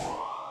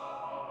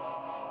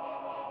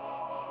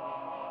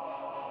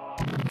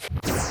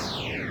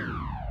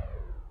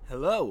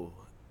Hello,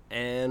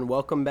 and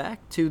welcome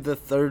back to the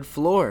third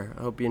floor.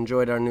 I hope you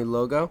enjoyed our new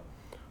logo.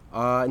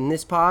 In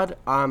this pod,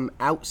 I'm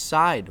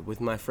outside with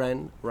my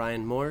friend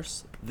Ryan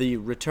Morse, the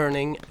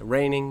returning,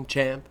 reigning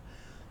champ.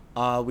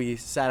 We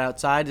sat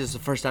outside. This is the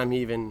first time he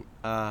even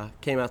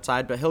came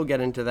outside, but he'll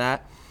get into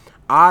that.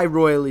 I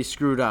royally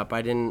screwed up.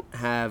 I didn't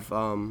have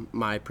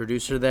my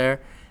producer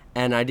there,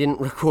 and I didn't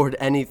record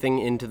anything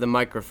into the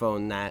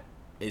microphone that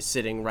is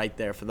sitting right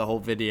there for the whole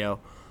video.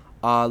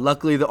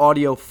 Luckily, the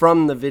audio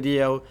from the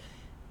video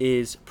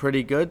is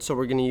pretty good, so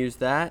we're going to use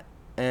that,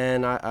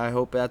 and I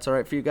hope that's all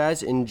right for you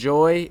guys.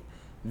 Enjoy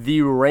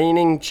the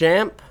reigning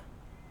champ,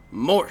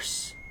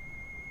 Morse.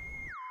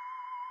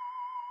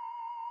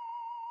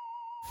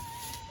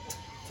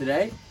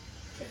 Today,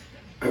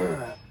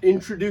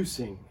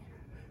 introducing,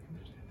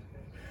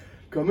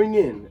 coming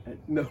in at,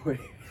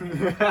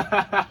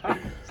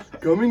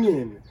 coming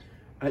in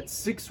at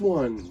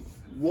 6'1",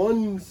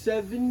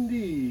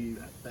 170.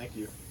 Thank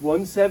you.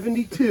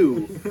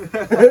 172.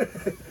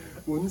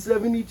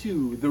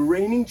 172, the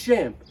reigning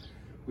champ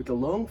with a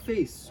long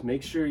face.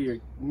 Make sure your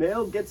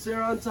mail gets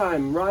there on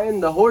time. Ryan,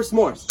 the horse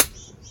Morse.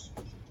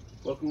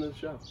 Welcome to the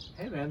show.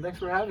 Hey man, thanks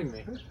for having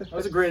me. That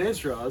was a great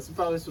intro. That's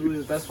probably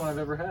the best one I've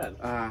ever had.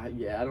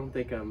 Yeah, I don't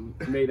think I'm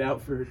made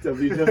out for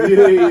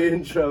WWE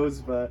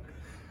intros, but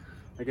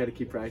I got to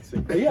keep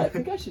practicing. But yeah, I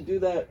think I should do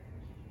that.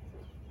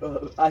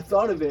 I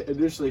thought of it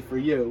initially for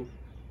you,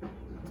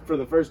 for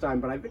the first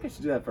time, but I think I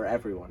should do that for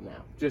everyone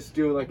now. Just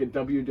do like a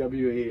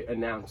WWE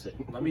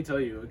announcing. Let me tell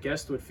you, a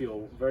guest would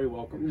feel very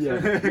welcome.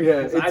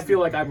 Yeah. I feel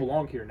like I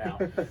belong here now.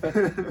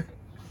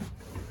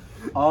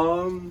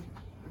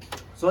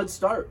 So let's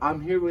start.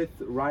 I'm here with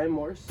Ryan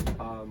Morse.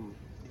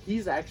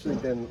 He's actually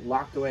been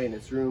locked away in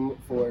his room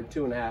for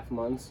 2.5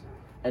 months,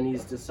 and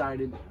he's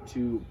decided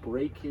to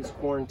break his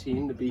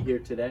quarantine to be here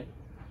today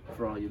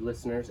for all you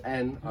listeners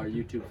and our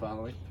YouTube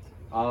following.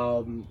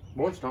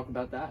 Morse, talk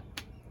about that.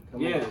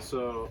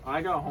 So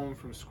I got home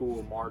from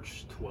school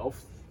March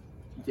 12th.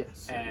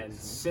 Yes. And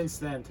since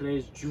then,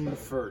 today's June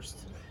 1st.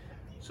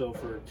 So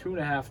for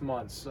 2.5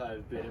 months,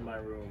 I've been in my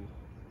room,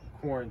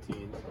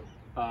 quarantined.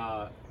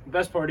 The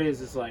best part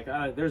is like,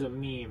 there's a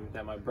meme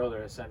that my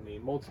brother has sent me a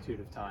multitude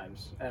of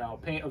times, and I'll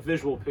paint a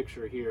visual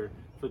picture here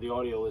for the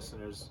audio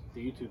listeners.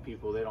 The YouTube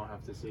people, they don't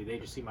have to see. They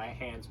just see my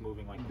hands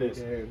moving like this.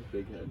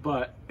 Big head.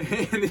 But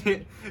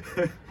in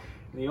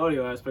the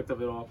audio aspect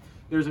of it all,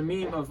 there's a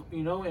meme of,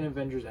 in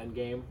Avengers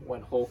Endgame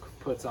when Hulk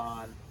puts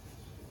on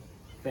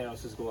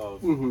Thanos'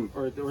 glove,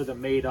 or the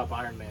made-up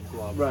Iron Man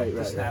glove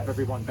to snap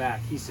everyone back.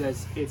 He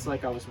says, "It's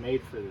like I was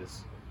made for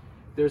this."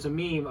 There's a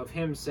meme of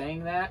him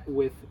saying that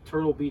with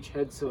Turtle Beach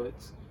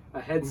a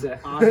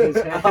headset on his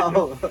head,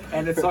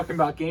 and it's talking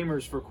about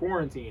gamers for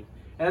quarantine.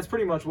 And that's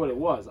pretty much what it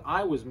was.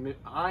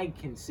 I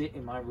can sit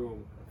in my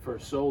room for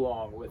so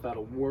long without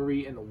a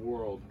worry in the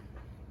world.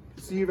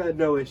 So you've had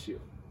no issue?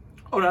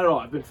 Oh, not at all.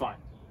 I've been fine.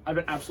 I've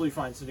been absolutely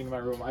fine sitting in my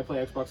room. I play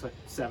Xbox like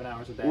 7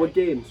 hours a day. What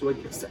games?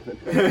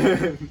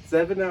 7?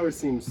 7 hours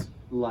seems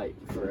light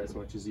for as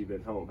much as you've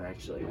been home,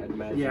 actually. I'd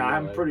imagine. Yeah,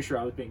 I'm pretty sure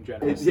I was being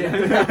generous.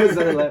 That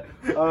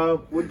was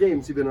what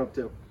games you been up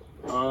to?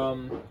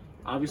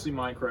 Obviously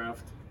Minecraft.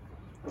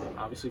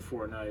 Obviously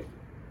Fortnite.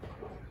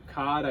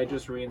 COD I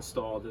just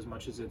reinstalled as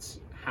much as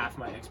it's half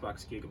my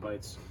Xbox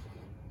gigabytes.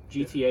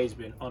 GTA's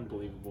been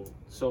unbelievable.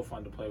 So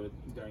fun to play with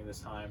during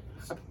this time.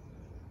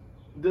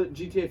 The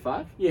GTA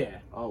 5? Yeah.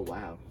 Oh,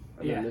 wow.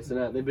 I've been missing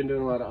out. They've been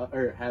doing a lot of,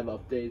 have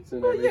updates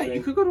and everything. Yeah,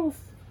 you could go to a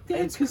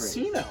dance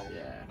casino. Crazy.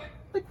 Yeah.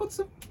 Like, what's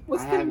the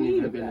I haven't need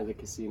even of been that? to the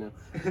casino.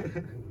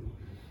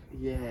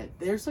 Yeah,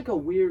 there's like a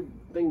weird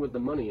thing with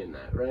the money in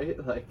that, right?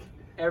 Like,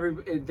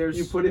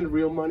 you put in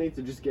real money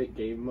to just get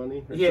game money?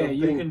 Or something?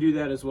 You can do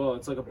that as well.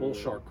 It's like a Bull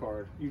Shark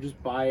card. You just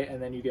buy it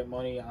and then you get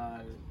money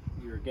on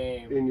your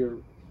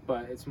game.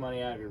 But it's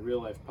money out of your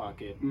real life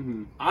pocket.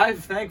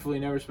 I've thankfully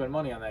never spent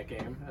money on that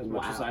game as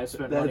much as I've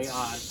spent money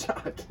on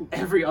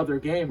every other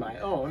game I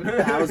own.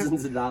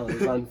 Thousands of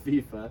dollars on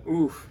FIFA.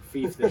 Oof,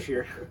 FIFA this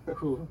year.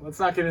 Ooh, let's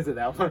not get into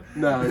that one.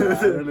 No, I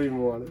don't even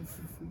want it.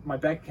 My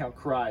bank account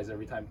cries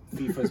every time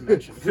FIFA's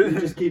mentioned. You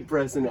just keep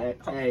pressing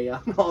A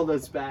on all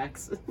those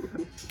packs.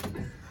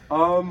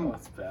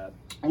 That's bad.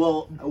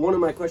 Well, one of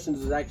my questions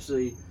was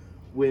actually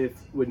with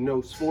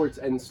no sports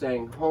and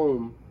staying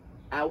home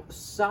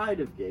outside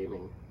of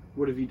gaming.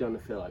 What have you done to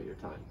fill out your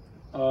time?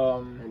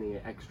 Any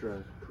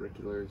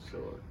extracurriculars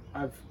or?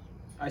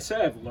 I say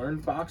I've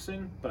learned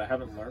boxing, but I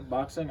haven't learned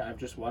boxing. I've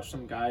just watched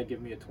some guy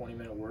give me a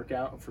 20-minute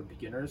workout for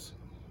beginners,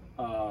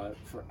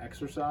 for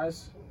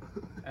exercise,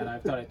 and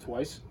I've done it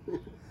twice.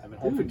 I've been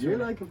home for 2. You're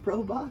like a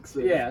pro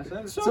boxer. Yeah.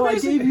 So I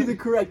gave you the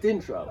correct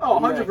intro. Oh,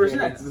 100%.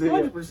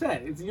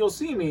 100%. You'll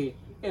see me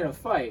in a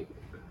fight.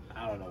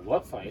 I don't know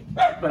what fight,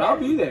 but I'll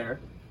be there,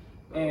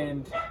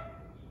 and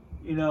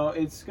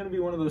it's going to be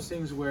one of those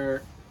things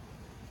where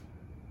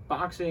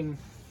boxing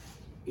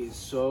is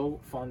so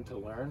fun to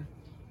learn,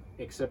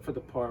 except for the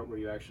part where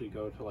you actually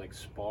go to like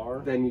spar.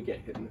 Then you get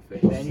hit in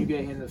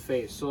the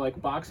face. So like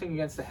boxing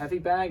against the heavy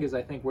bag is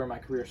I think where my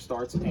career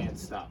starts and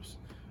stops.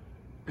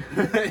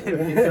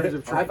 in terms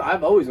of training.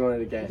 I've always wanted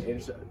to get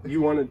into.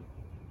 You want to,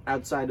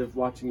 outside of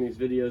watching these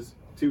videos,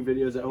 2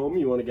 videos at home,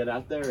 you want to get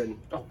out there and.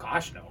 Oh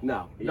gosh, no.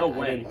 No. No Yeah, I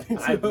way. didn't think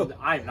so.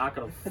 I'm not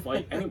gonna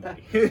fight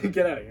anybody.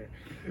 Get out of here.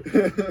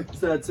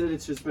 So that's it.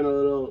 It's just been a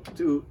little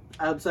too.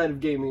 Outside of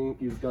gaming,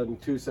 you've done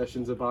 2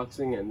 sessions of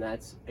boxing, and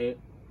that's it.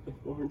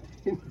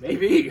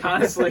 Maybe,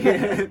 honestly,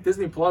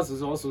 Disney Plus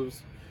has also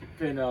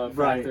been a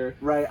factor.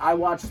 Right. I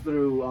watched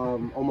through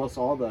almost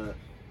all the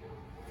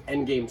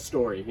Endgame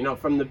story. You know,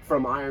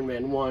 from Iron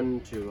Man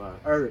 1 to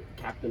or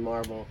Captain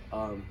Marvel.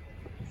 I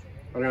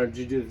don't know. Did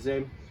you do the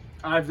same?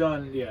 I've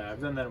done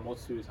that a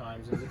multitude of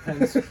times. It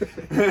depends.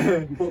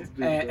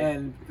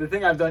 and the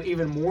thing I've done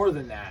even more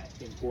than that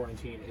in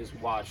quarantine is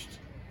watched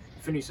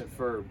Phineas and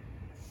Ferb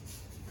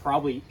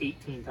probably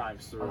 18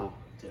 times through. Oh,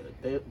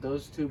 dude,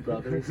 those 2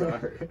 brothers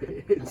are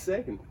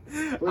insane.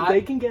 What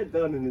they can get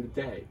done in a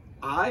day.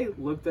 I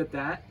looked at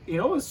that. You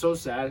know what's so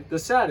sad? The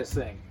saddest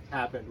thing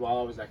happened while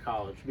I was at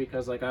college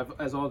because like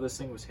as all this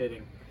thing was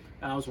hitting,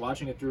 and I was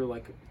watching it through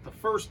like the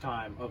first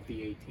time of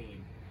the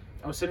 18.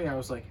 I was sitting there. I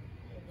was like,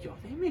 yo,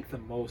 they make the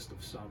most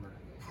of summer.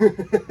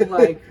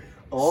 Like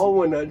all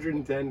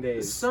 110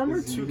 days. Summer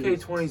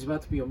 2K20 is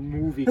about to be a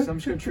movie because I'm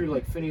just gonna treat it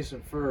like Phineas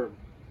and Ferb.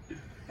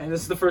 And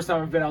this is the first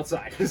time I've been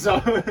outside. So,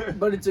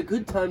 but it's a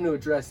good time to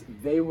address.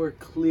 They were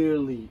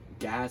clearly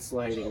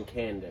gaslighting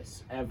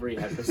Candace every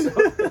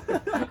episode.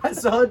 I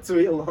saw a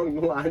tweet along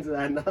the lines of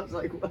that, and I was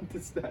like, "What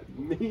does that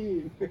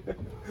mean?"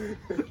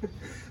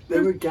 They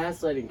were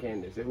gaslighting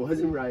Candace. It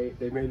wasn't right.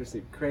 They made her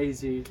seem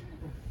crazy.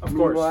 Of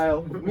course.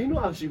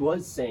 Meanwhile, she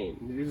was sane.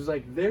 She was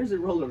like, "There's a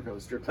roller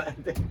coaster back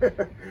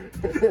there."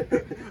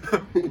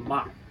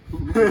 Mom,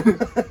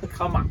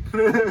 come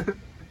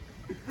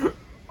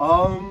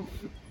on.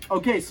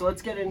 Okay, so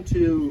let's get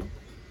into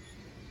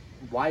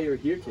why you're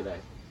here today.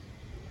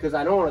 Because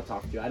I don't want to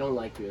talk to you. I don't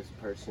like you as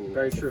a person,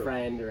 Very as true. a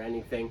friend or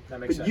anything. That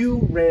makes but sense.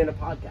 you ran a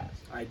podcast.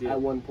 I did. At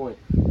one point.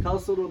 Tell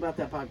us a little about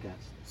that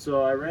podcast.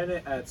 So I ran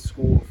it at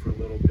school for a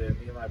little bit.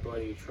 Me and my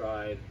buddy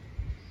tried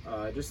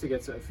just to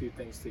get a few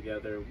things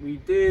together. We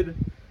did,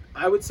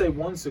 I would say,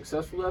 1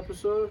 successful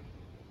episode,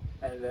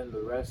 and then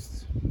the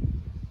rest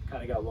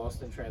kind of got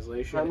lost in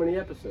translation. How many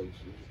episodes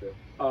did you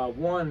do?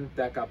 1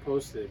 that got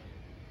posted.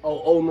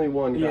 Oh, only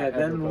one. Yeah,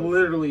 then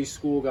literally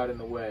school got in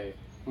the way.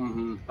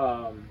 Mm-hmm.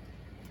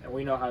 And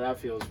we know how that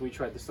feels. We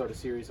tried to start a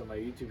series on my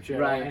YouTube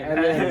channel. Right,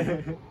 and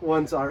then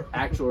once our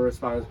actual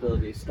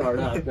responsibilities start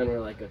up, then we're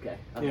like, okay.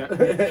 Yeah,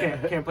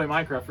 can't play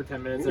Minecraft for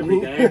 10 minutes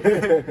every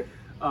day.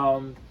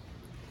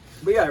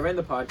 But yeah, I ran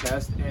the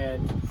podcast,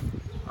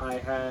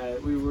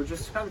 and we were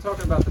just kind of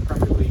talking about the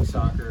Premier League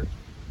soccer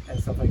and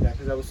stuff like that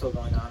because that was still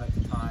going on at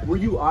the time. Were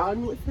you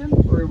on with him,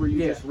 or were you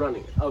just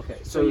running it? Okay,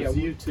 so yeah, it was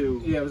you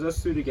 2. Yeah, it was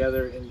us 2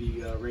 together in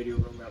the radio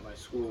room at my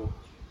school,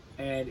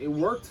 and it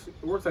worked.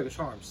 It worked like a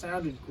charm.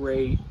 Sounded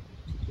great.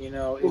 You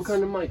know. What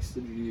kind of mics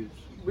did you use?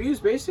 We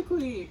used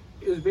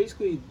it was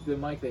basically the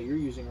mic that you're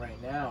using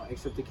right now,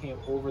 except it came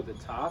over the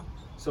top.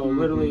 So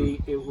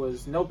literally, it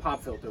was no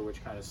pop filter,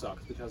 which kind of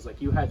sucks because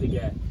like you had to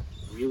get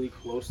really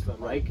close to the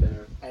mic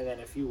there, and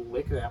then if you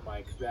lick that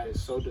mic, that is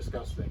so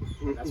disgusting.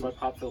 That's why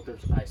pop filters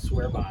I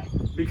swear by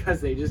because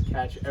they just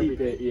catch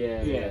everything.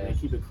 Yeah, they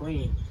keep it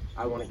clean.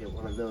 I want to get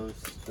one of those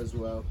as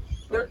well.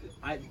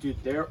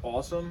 They're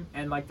awesome,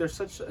 and like they're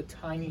such a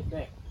tiny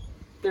thing.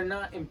 They're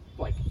not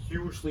like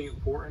hugely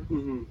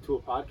important to a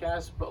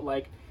podcast, but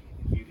like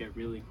if you get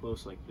really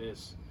close like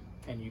this,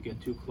 and you get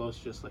too close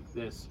just like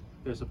this,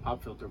 there's a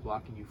pop filter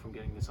blocking you from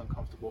getting this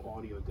uncomfortable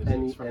audio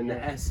distance from the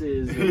here.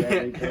 S's and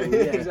everything. Yeah.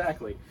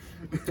 Exactly.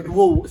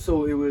 Well,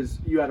 so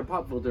you had a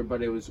pop filter,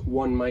 but it was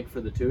one mic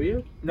for the 2 of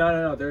you?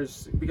 No.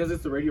 Because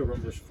it's the radio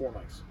room. There's 4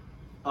 mics.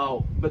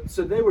 Oh, but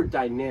so they were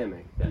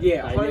dynamic then.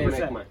 Yeah, dynamic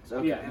 100%. mics.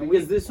 Okay. Yeah,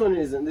 because this one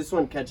isn't. This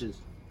one catches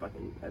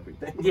fucking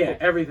everything. Yeah,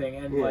 everything,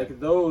 and Yeah. like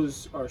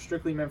those are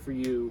strictly meant for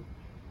you.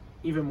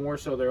 Even more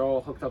so, they're all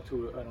hooked up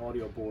to an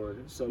audio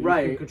board, so you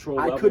can control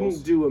levels. I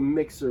couldn't do a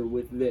mixer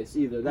with this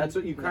either. That's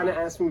what you kind of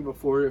asked me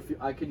before. If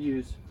I could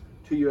use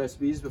 2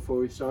 USBs before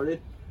we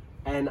started,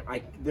 and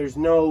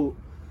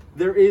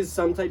there is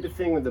some type of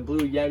thing with the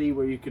Blue Yeti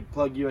where you could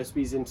plug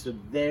USBs into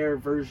their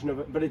version of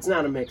it, but it's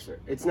not a mixer.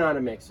 It's not a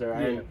mixer,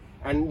 Yeah.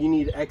 and you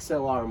need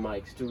XLR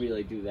mics to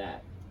really do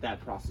that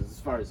process, as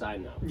far as I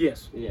know.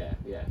 Yes. Yeah.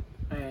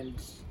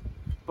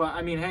 But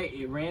I mean, hey,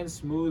 it ran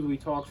smooth. We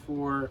talked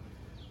for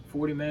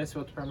 40 minutes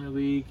about the Premier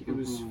League. It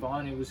was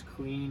fun. It was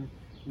clean.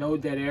 No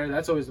dead air.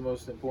 That's always the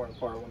most important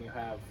part when you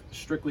have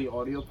strictly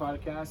audio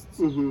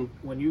podcasts.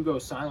 When you go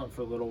silent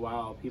for a little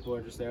while, people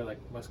are just there like,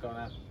 what's going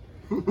on?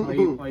 What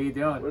are you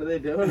doing? What are they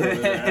doing over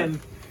there? And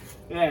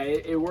yeah,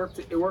 it worked.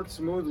 It worked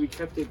smooth. We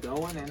kept it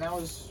going, and that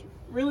was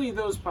really,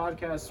 those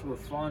podcasts were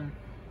fun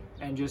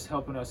and just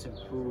helping us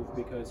improve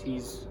because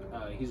he's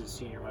a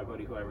senior, my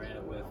buddy who I ran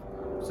it with.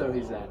 So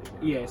he's out.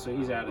 Yeah, so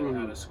he's out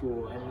of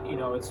school, and you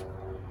know it's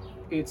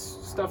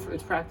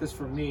practice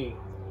for me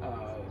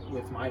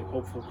with my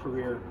hopeful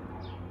career,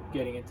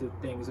 getting into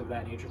things of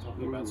that nature,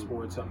 talking about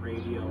sports on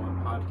radio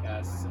and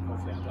podcasts and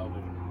hopefully on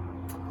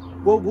television.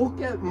 Well, we'll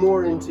get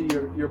more into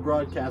your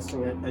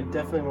broadcasting. I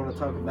definitely want to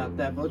talk about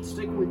that, but let's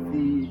stick with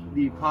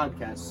the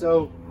podcast.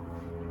 So,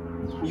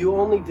 you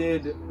only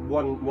did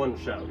one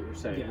show, you're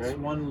saying, Yes, right?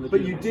 one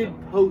But you legitimate did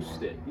show.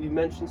 post it. You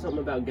mentioned something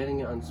about getting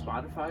it on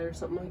Spotify or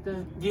something like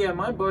that? Yeah,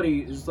 my buddy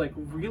is like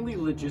really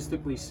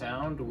logistically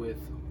sound with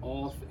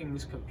all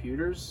things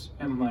computers,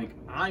 and Mhm. like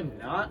I'm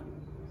not.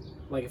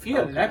 Like if he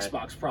had an Okay.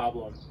 Xbox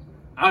problem,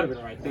 I'd have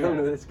been right Come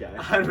to there. this guy. I'd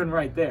have been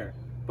right there.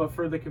 But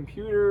for the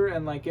computer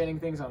and like getting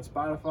things on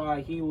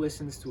Spotify, he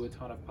listens to a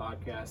ton of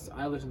podcasts.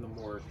 I listen to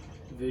more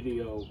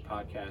video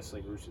podcasts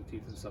like Rooster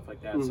Teeth and stuff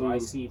like that. So I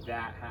Mhm. see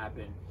that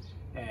happen,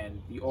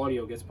 and the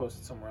audio gets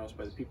posted somewhere else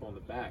by the people in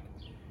the back.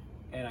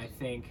 And I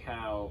think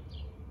how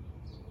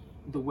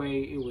the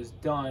way it was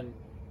done,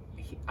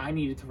 I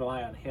needed to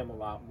rely on him a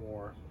lot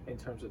more in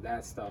terms of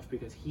that stuff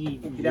because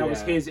that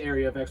was Yeah. his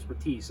area of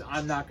expertise.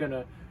 I'm not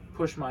gonna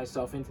push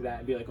myself into that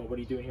and be like, oh, what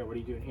are you doing here? What are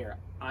you doing here?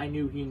 I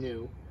knew he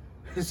knew,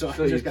 so So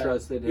I you just got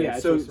trusted him. Yeah, I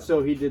so trusted him.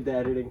 so he did the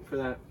editing for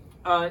that.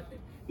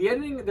 The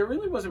editing, there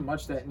really wasn't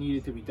much that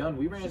needed to be done.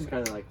 We Just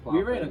kind of like ran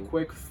a plopping.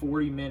 quick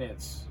 40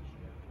 minutes.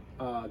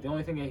 The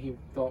only thing that he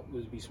thought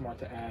would be smart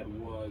to add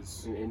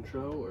was an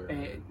intro or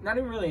not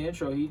even really an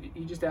intro. He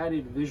just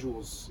added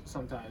visuals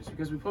sometimes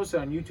because we posted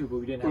on YouTube, but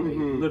we didn't have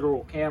Mhm. a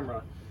literal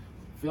camera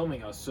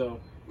filming us. So,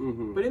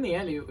 Mhm. but in the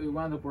end, it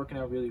wound up working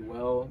out really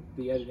well.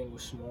 The editing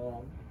was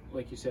small,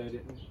 like you said,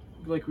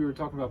 like we were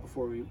talking about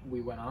before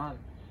we went on.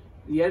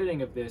 The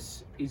editing of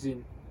this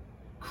isn't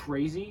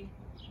crazy,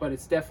 but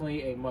it's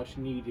definitely a much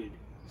needed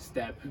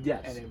step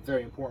Yes. and a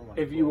very important one.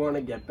 if you want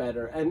to get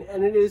better, and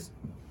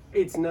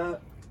it's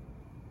not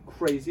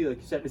crazy, like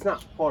you said. It's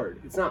not hard.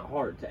 It's not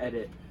hard to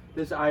edit.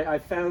 I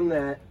found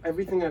that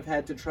everything I've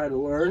had to try to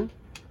learn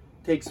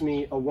takes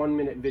me a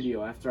 1-minute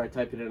video after I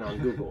type it in on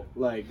Google.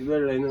 Like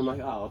literally, and then I'm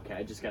like, oh, okay,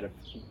 I just gotta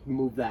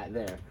move that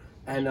there.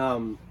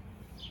 And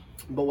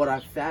but what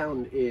I've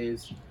found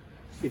is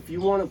if you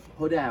want to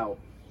put out,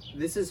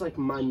 this is like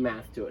my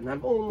math to it, and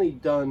I've only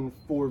done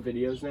 4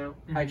 videos now.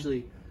 Mhm.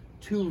 Actually,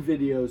 2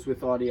 videos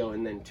with audio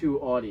and then 2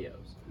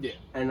 audios. Yeah.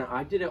 And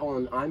I did it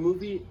on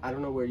iMovie. I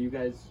don't know where you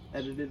guys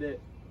edited it.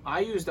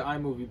 I used the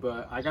iMovie,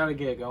 but I gotta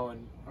get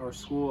going. Our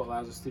school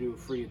allows us to do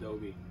free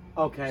Adobe.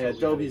 Okay, So we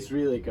Adobe's gotta-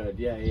 really good.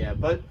 Yeah.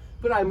 But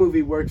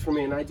iMovie works for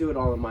me, and I do it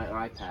all on my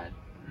iPad.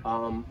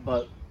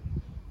 But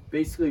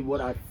basically, what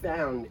I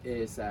found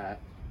is that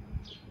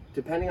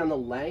depending on the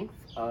length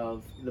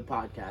of the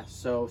podcast,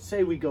 so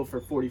say we go for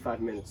 45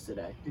 minutes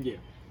today. Yeah.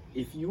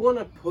 If you want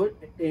to put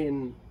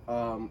in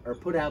or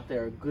put out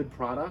there a good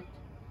product,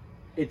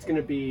 it's going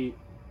to be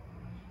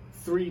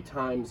 3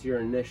 times your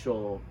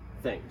initial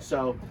thing.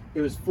 So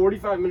it was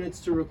 45 minutes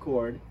to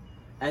record,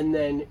 and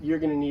then you're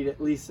going to need at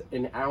least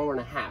an hour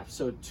and a half.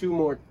 So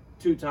 2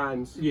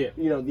 times, Yeah.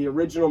 the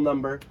original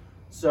number.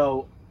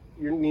 So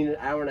you need an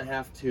hour and a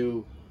half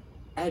to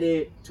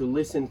edit, to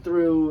listen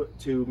through,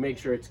 to make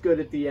sure it's good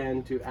at the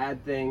end, to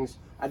add things.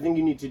 I think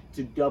you need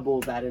to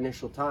double that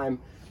initial time,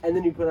 and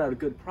then you put out a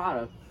good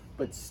product.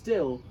 But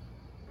still,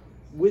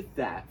 with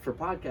that, for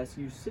podcasts,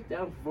 you sit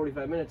down for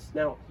 45 minutes.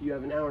 Now you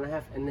have an hour and a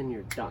half, and then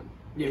you're done.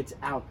 Yeah. It's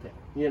out there.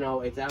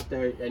 It's out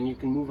there, and you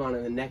can move on to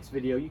the next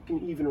video. You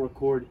can even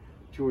record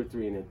 2 or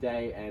 3 in a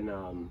day, and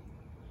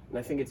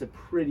I think it's a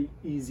pretty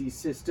easy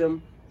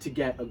system to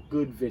get a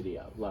good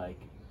video.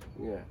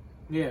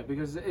 Yeah,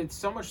 because it's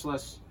so much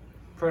less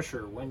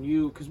pressure when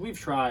because we've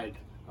tried,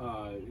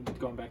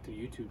 going back to the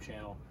YouTube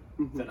channel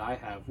that I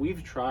have,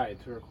 we've tried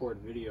to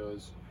record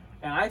videos,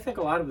 and I think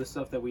a lot of the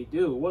stuff that we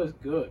do was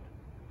good.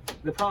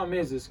 The problem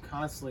is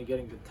constantly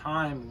getting the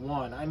time.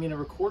 I mean, a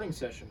recording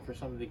session for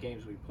some of the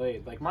games we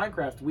played, like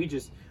Minecraft, we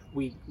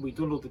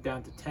dwindled it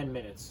down to 10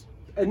 minutes.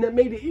 And that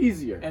made it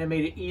easier. And it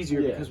made it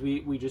easier Yeah. because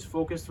we just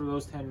focused through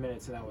those 10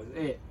 minutes and that was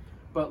it.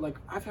 But like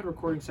I've had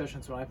recording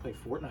sessions when I play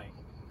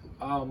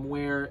Fortnite,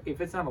 where if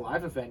it's not a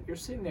live event, you're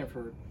sitting there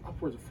for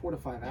upwards of 4 to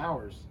 5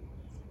 hours.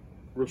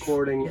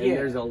 Recording, and Yeah.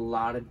 there's a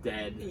lot of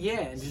dead. Yeah,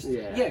 and just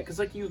Yeah. because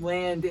like you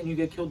land and you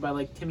get killed by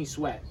like Timmy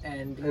Sweat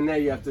and And now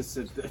you have to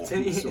sit there.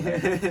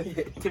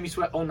 Timmy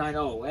Sweat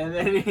 090, and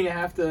then you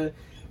have to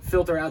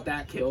filter out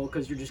that kill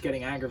because you're just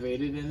getting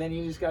aggravated, and then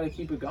you just got to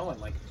keep it going.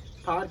 Like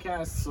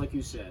podcasts, like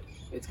you said,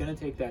 it's gonna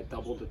take that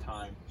double the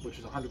time, which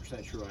is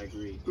 100% true. I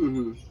agree.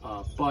 Mm-hmm.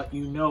 But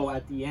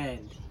at the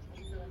end,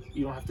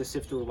 you don't have to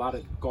sift through a lot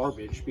of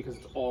garbage because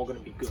it's all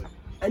gonna be good.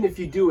 And if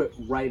you do it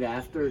right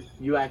after,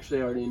 you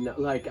actually already know.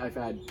 Like I've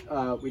had,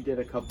 we did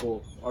a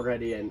couple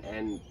already,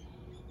 and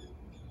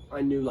I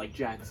knew like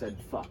Jack said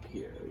 "fuck"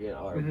 here,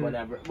 or Mhm.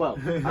 whatever. Well,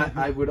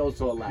 I would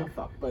also allow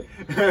 "fuck," but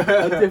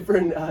a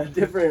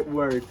different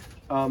word.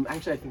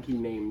 Actually, I think he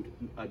named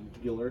a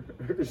dealer.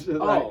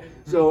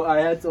 So I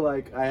had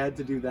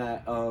to do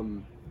that.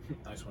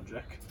 Nice one,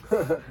 Jack.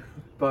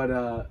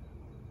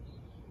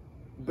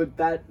 But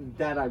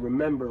that I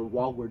remember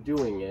while we're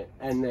doing it,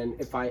 and then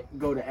if I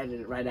go to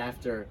edit it right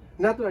after,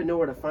 not that I know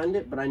where to find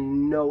it, but I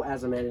know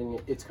as I'm editing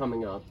it, it's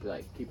coming up.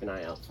 Like keep an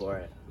eye out for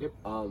it. Yep.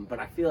 But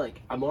I feel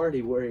like I'm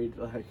already worried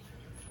like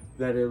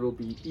that it'll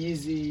be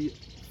easy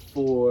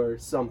for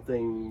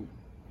something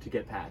to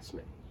get past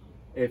me.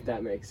 if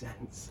that makes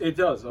sense. It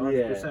does,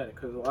 100%.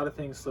 Because a lot of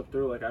things slip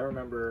through. Like I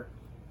remember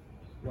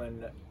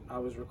when I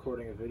was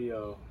recording a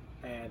video,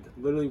 and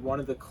literally one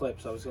of the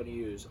clips I was going to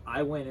use,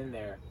 I went in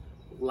there,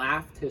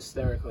 laughed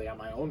hysterically at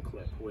my own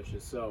clip, which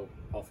is so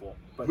awful,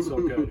 but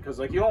so good. Because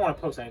like you don't want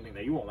to post anything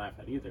that you won't laugh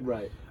at either.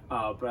 Right.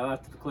 But I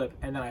laughed at the clip,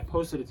 and then I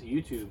posted it to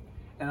YouTube,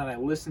 and then I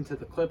listened to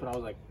the clip, and I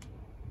was like,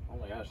 oh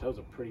my gosh, that was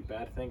a pretty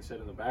bad thing said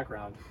in the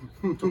background.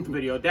 Took the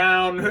video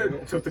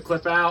down, took the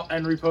clip out,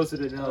 and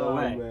reposted it another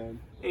way. Man.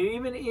 And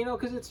even, you know,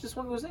 because it's just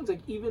one of those things.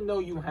 Like, even though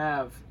you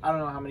have, I don't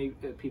know how many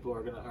people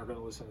are gonna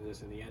listen to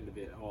this in the end of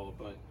it all,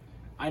 but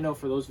I know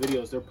for those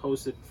videos, they're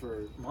posted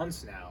for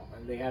months now,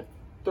 and they had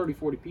 30,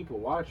 40 people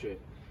watch it.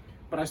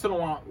 But I still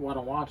don't want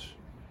to watch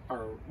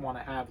or want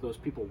to have those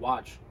people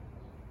watch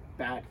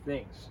bad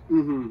things.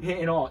 Mm-hmm.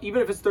 In all,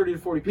 even if it's 30 to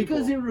 40 people.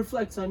 Because it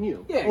reflects on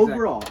you. Yeah, exactly.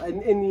 Overall.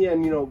 And in the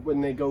end, you know,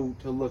 when they go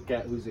to look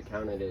at whose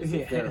account it is,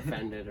 if Yeah. they're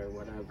offended or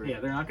whatever. Yeah,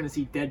 they're not going to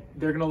see Dead.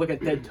 They're going to look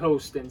at Dead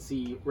Toast and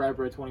see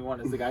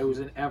Rabbit21 as the guy who's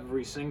in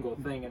every single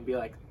thing and be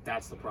like,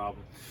 that's the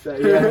problem.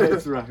 Yeah,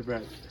 that's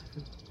right.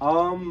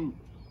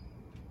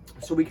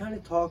 So we kind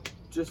of talked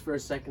just for a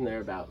second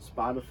there about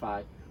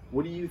Spotify.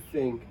 What do you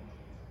think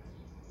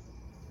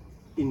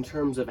in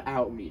terms of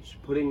outreach,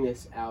 putting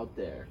this out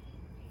there?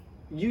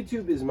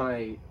 YouTube is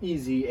my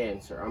easy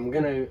answer. I'm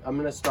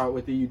gonna start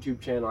with the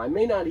YouTube channel. I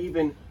may not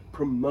even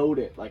promote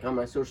it like on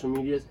my social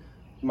medias,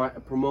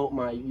 promote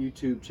my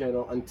YouTube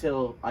channel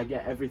until I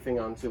get everything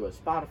onto a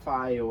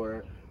Spotify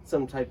or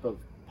some type of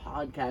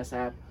podcast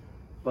app.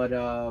 But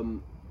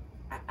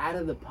out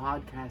of the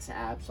podcast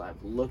apps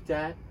I've looked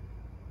at,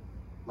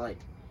 like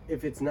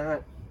if it's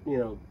not, you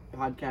know,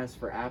 podcasts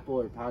for Apple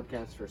or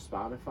podcasts for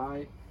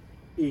Spotify,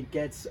 it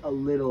gets a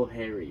little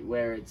hairy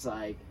where it's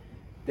like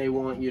they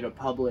want you to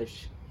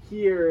publish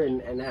here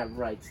and have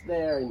rights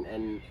there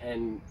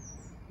and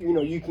you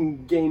know, you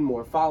can gain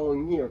more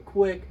following here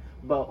quick,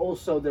 but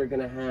also they're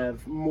gonna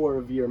have more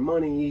of your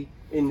money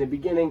in the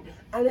beginning,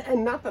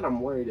 and not that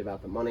I'm worried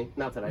about the money,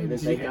 not that I even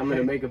think I'm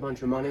gonna make a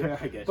bunch of money,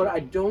 but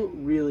I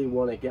don't really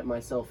want to get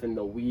myself in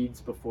the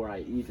weeds before I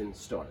even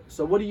start.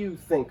 So what do you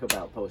think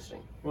about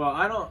posting? Well,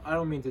 I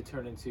don't mean to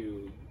turn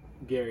into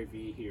Gary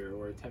Vee here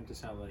or attempt to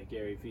sound like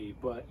Gary Vee,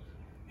 but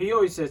he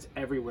always says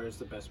everywhere is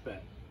the best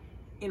bet.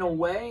 In a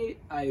way,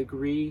 I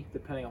agree,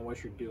 depending on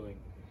what you're doing.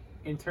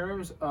 In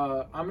terms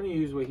of, I'm going to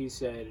use what he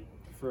said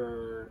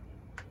for,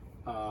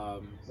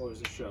 what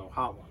was the show?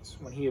 Hot Ones,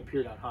 when he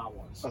appeared on Hot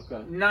Ones.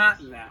 Okay. Not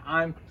that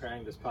I'm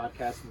preparing this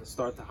podcast and to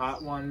start the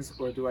Hot Ones,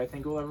 or do I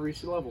think we'll ever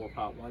reach the level of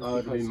Hot Ones? Oh,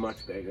 it'll be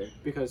much bigger.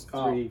 Because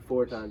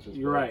 3-4 times as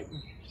you're big. right.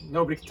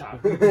 Nobody can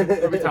top.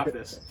 Nobody top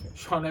this.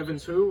 Sean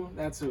Evans, who?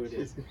 That's who it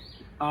is.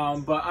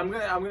 But I'm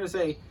gonna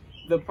say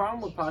the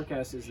problem with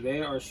podcasts is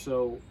they are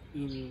so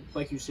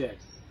like you said,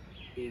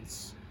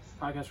 it's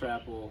podcast for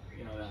Apple,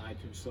 you know, the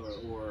iTunes Store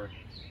or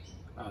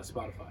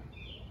Spotify.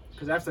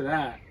 Because after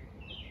that,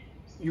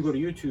 you go to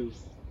YouTube,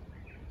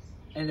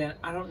 and then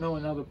I don't know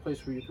another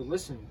place where you can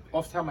listen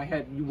off the top of my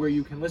head where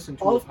you can listen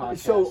to a podcast.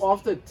 So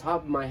off the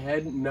top of my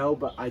head, no,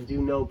 but I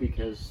do know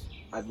because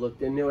I've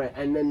looked into it.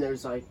 And then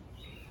there's like,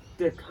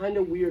 they're kind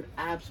of weird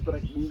apps,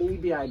 but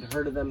maybe I'd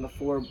heard of them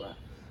before. But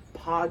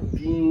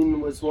Podbean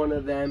was one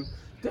of them.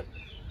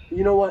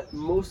 You know what?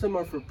 Most of them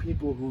are for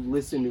people who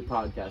listen to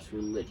podcasts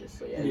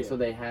religiously, and so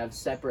they have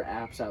separate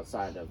apps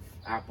outside of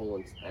Apple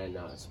and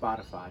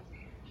Spotify.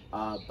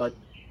 But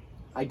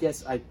I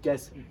guess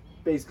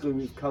basically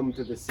we've come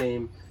to the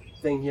same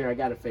thing here. I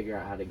got to figure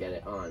out how to get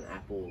it on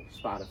Apple,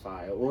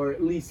 Spotify, or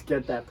at least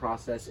get that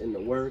process in the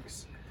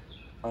works.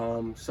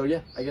 So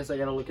yeah, I guess I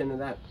got to look into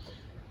that.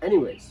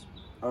 Anyways,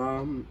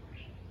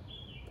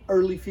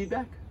 early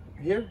feedback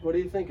here. What are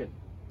you thinking?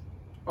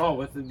 Oh,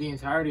 with the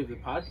entirety of the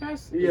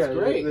podcast? Yeah, it's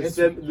great. The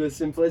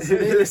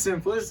simplicity. The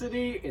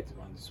simplicity. It's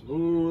run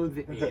smooth.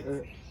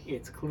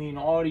 It's clean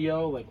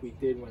audio, like we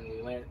did when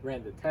we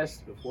ran the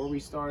test before we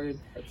started.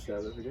 That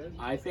sounded good.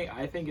 I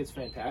think it's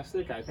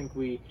fantastic. I think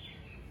we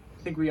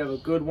have a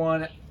good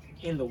one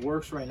in the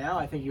works right now.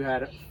 I think you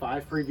had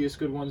 5 previous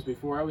good ones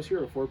before I was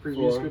here, or 4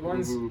 previous good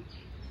ones. Mm-hmm.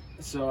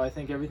 So I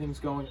think everything's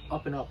going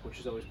up and up,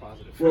 which is always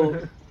positive.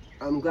 Well,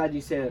 I'm glad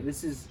you say that.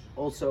 This is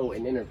also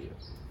an interview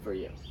for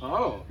you.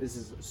 Oh.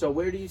 So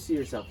where do you see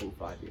yourself in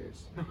 5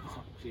 years?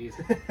 Oh, jeez.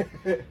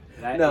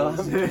 I'm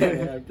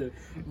kidding.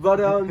 But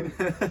no,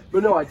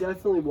 I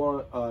definitely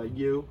want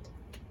you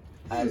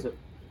as a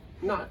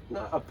not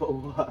a.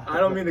 I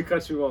don't mean to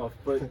cut you off,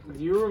 but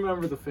do you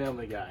remember the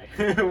Family Guy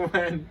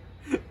when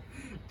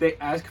they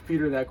asked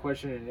Peter that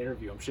question in an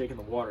interview? I'm shaking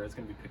the water; it's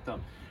gonna be picked up.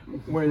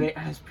 Where they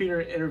asked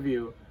Peter in an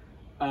interview,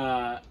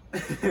 where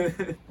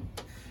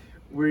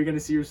are you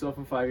gonna see yourself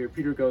in 5 years?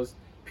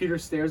 Peter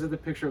stares at the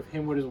picture of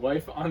him with his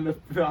wife on the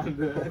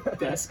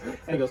desk, and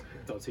he goes,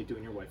 "Don't say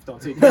doing your wife.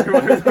 Don't say doing your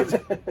wife."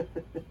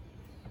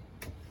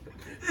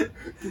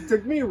 It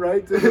took me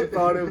right to the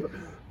thought of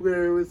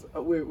where it was.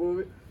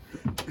 Wait.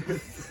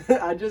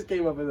 I just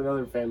came up with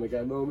another Family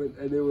Guy moment,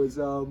 and it was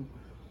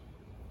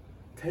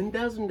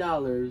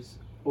 $10,000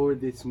 or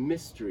this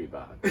mystery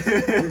box?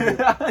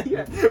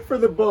 Yeah, for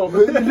the boat.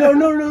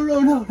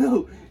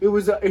 No. It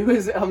was.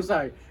 I'm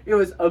sorry. It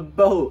was a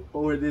boat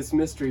or this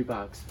mystery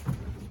box.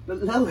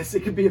 But Lois,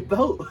 it could be a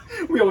boat.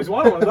 We always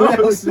wanted one of I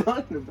those. was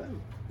wanting a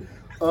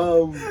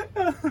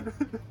boat.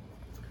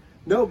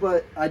 No,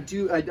 but I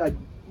do. I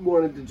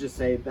wanted to just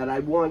say that I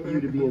want you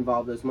to be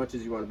involved as much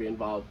as you want to be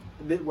involved.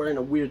 We're in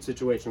a weird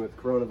situation with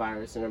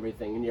coronavirus and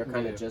everything, and you're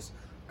kind of just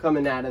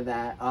coming out of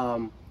that.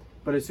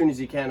 But as soon as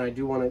you can, I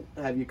do want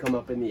to have you come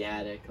up in the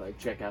attic, like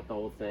check out the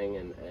whole thing,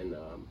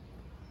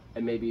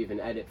 and maybe even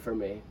edit for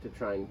me to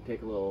try and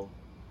take a little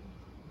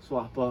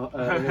swap up.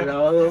 I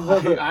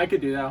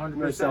could do that 100%.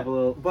 Myself a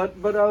little, but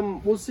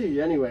we'll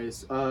see.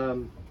 Anyways,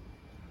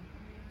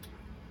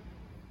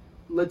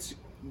 let's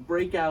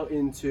break out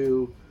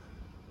into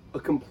a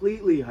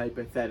completely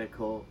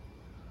hypothetical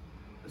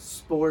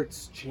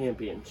sports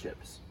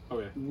championships.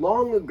 Okay.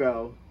 Long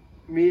ago,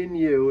 me and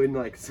you in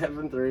like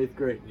 7th or 8th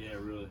grade Yeah,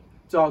 really.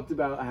 talked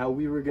about how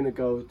we were gonna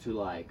go to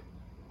like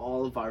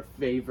all of our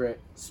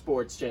favorite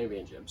sports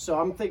championships. So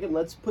I'm thinking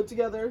let's put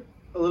together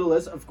a little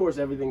list. Of course,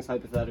 everything's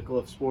hypothetical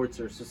if sports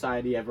or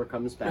society ever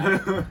comes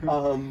back.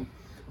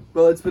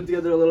 But let's put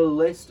together a little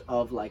list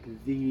of like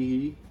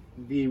the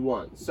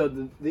ones. So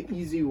the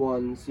easy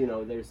ones, you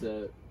know, there's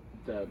the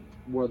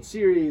World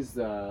Series,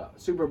 the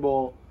Super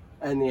Bowl,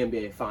 and the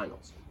NBA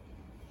Finals.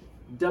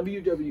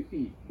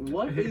 WWE.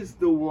 What is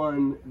the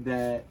one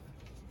that?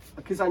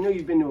 Because I know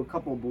you've been to a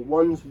couple, but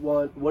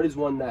what is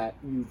one that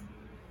you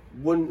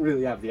wouldn't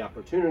really have the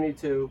opportunity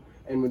to,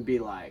 and would be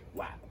like,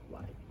 wow,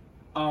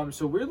 like.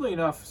 So weirdly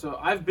enough, so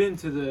I've been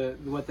to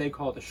what they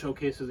call the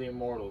Showcase of the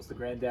Immortals, the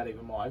granddaddy of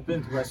them all. I've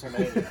been to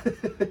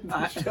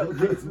WrestleMania.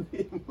 Showcase of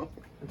the Immortals.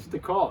 That's what they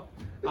call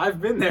it.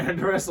 I've been there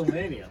to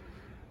WrestleMania.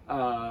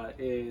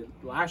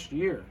 Last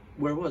year.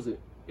 Where was it?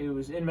 It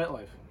was in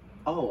MetLife.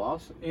 Oh,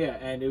 awesome. Yeah,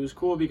 and it was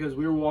cool because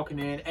we were walking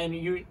in, and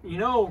you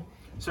know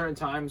certain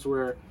times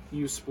where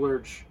you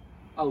splurge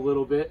a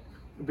little bit,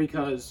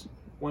 because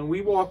when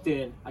we walked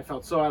in, I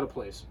felt so out of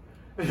place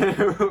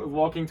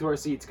walking to our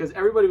seats, because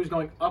everybody was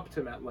going up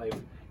to MetLife,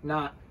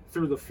 not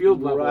through the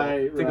field level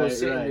to go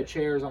sit in the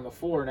chairs on the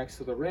floor next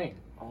to the ring.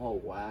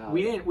 Oh, wow.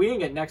 We didn't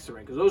get next to the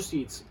ring, because those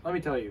seats, let me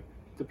tell you,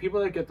 the people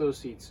that get those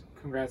seats,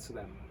 congrats to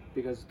them,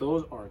 because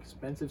those are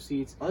expensive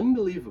seats.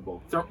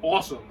 Unbelievable. They're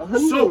awesome.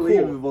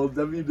 Unbelievable. So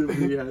cool.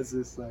 WWE has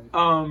this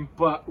thing.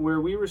 But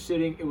where we were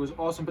sitting, it was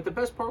awesome. But the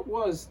best part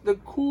was the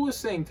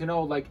coolest thing to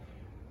know, like,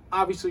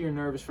 obviously you're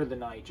nervous for the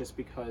night just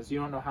because you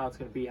don't know how it's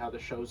going to be, how the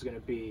show's going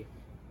to be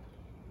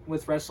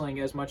with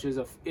wrestling as much as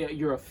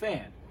you're a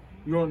fan.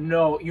 You don't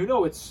know,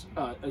 it's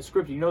a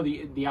script. You know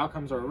the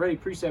outcomes are already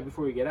preset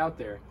before you get out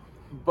there.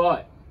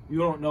 But you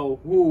don't know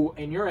who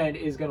in your end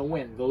is going to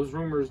win. Those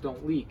rumors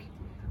don't leak.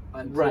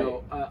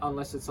 Until,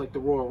 unless it's like the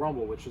Royal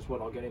Rumble, which is what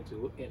I'll get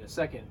into in a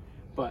second.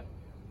 But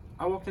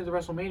I walked into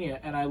WrestleMania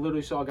and I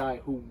literally saw a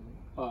guy who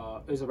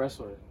is a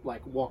wrestler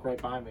like walk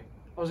right by me.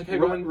 I was like, "Hey,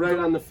 go in." Right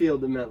on the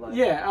field in MetLife.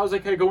 Yeah, I was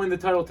like, "Hey, go win the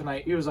title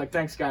tonight." He was like,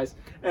 "Thanks, guys."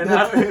 And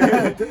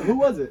who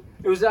was it?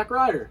 It was Zack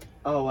Ryder.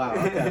 Oh wow.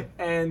 Okay.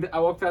 And I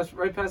walked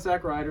right past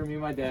Zack Ryder, me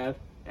and my dad,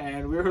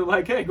 and we were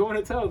like, "Hey, go win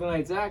the title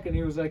tonight, Zack." And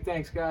he was like,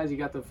 "Thanks, guys." He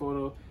got the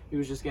photo. He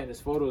was just getting his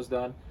photos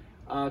done.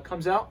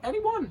 Comes out and he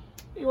won.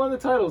 He won the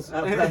titles.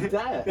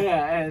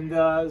 Yeah, and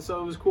so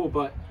it was cool.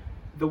 But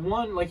the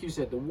one, like you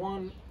said, the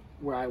one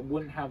where I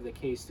wouldn't have the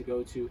case to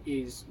go to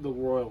is the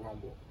Royal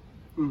Rumble,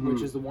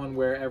 which is the one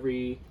where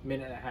every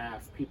minute and a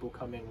half people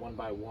come in one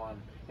by one,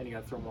 and you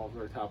got to throw them over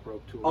the top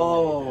rope to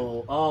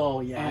eliminate them.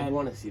 Oh, yeah, I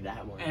want to see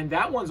that one. And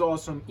that one's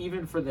awesome,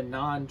 even for the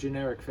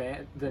non-generic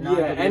fan.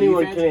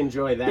 Anyone can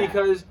enjoy that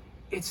because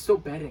it's still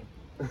betting.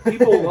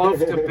 People love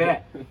to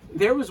bet.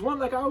 There was one,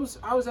 like I was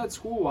at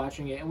school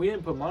watching it, and we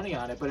didn't put money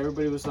on it, but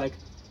everybody was like,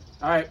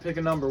 "All right, pick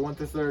a number, 1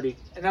 to 30,"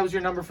 and that was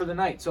your number for the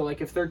night. So like,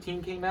 if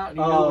 13 came out and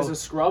you knew it was a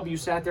scrub, you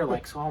sat there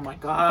like, "Oh my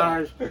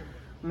gosh, I'm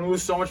gonna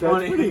lose so much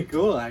money." That's pretty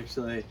cool,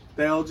 actually.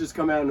 They all just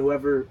come out, and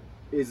whoever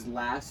is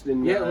last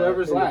in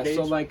whoever's in last. The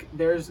So like,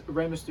 there's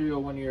Rey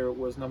Mysterio one year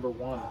was number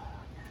 1,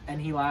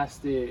 and he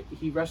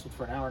wrestled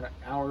for an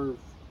hour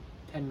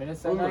 10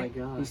 minutes that night.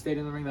 My God. He stayed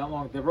in the ring that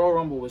long. The Royal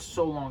Rumble was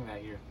so long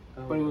that year.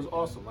 But it was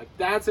awesome. Like,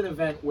 that's an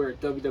event where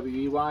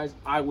WWE-wise,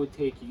 I would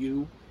take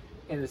you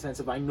in the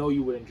sense of I know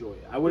you would enjoy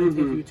it. I wouldn't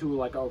take you to,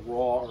 like, a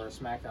Raw or a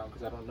SmackDown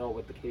because I don't know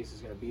what the case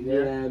is going to be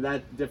there. Yeah,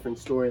 that different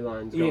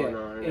storylines going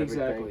on and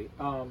exactly.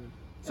 everything.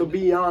 So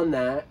beyond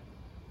that,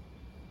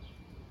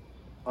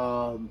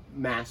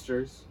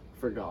 Masters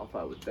for golf,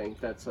 I would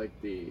think. That's like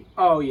the...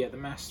 Oh, yeah, the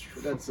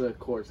Masters. That's a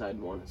course I'd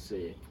want to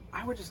see.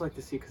 I would just like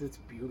to see it because it's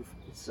beautiful.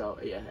 So,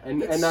 yeah.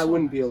 And I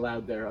wouldn't be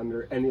allowed there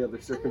under any other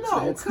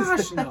circumstances. No,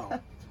 gosh, no.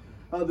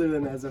 Other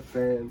than as a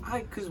fan.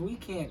 Because we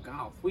can't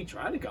golf. We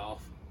try to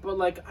golf. But,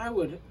 like, I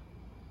would...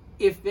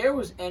 If there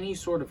was any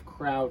sort of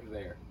crowd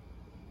there,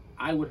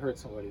 I would hurt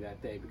somebody that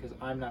day because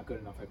I'm not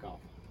good enough at golf.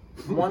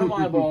 One of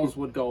my balls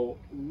would go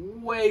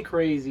way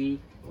crazy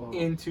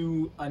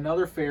into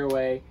another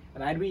fairway,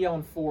 and I'd be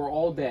yelling 4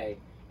 all day.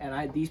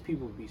 and these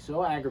people would be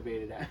so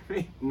aggravated at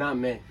me. Not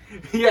me.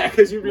 Yeah,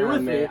 because you'd be Not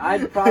with me.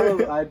 I'd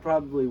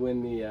probably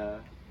win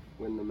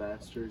the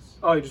Masters.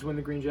 Oh, you just win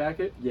the green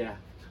jacket? Yeah,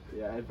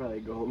 I'd probably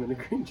go home in a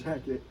green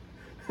jacket.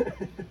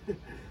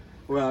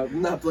 Well,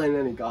 I'm not playing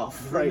any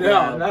golf right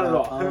now. No, not at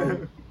all.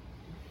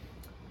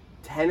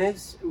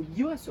 Tennis,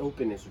 U.S.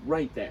 Open is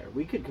right there.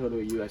 We could go to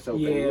a U.S.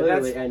 Open Yeah,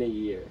 literally any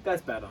year.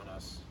 That's bad on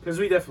us because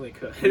we definitely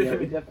could. Yeah,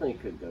 we definitely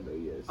could go to a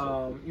U.S.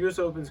 Open. U.S.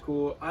 Open's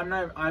cool.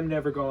 I'm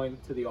never going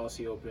to the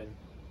Aussie Open.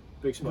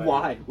 Big spiders.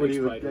 Why? Big What do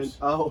you spiders.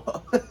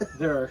 Oh,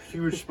 There are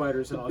huge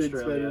spiders in Big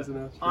Australia. spiders in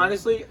Australia.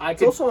 Honestly, I it's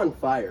could. also on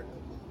fire.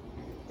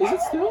 Is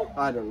it still?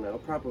 I don't know.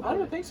 Probably. I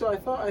don't think so. I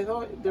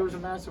thought there was a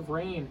massive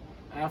rain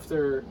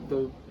after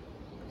the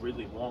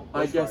really long.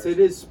 I guess bushfires. it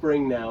is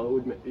spring now. It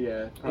would.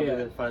 Yeah, probably Yeah.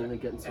 they're finally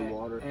getting some And-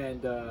 water.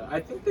 And I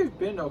think they've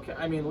been okay.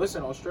 I mean,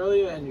 listen,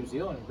 Australia and New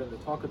Zealand have been the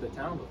talk of the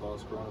town with all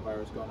this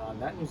coronavirus going on.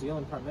 That New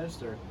Zealand Prime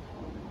Minister,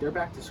 they're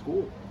back to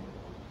school.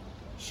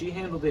 She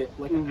handled it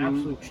like an Mhm.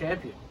 absolute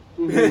champion.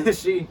 Mhm.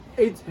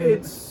 It's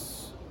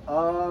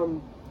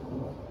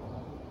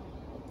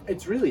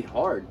It's really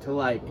hard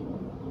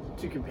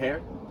to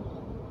compare.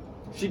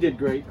 She did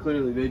great.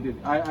 Clearly, they did.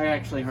 I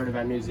actually heard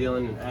about New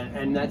Zealand,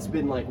 and that's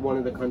been like one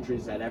of the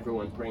countries that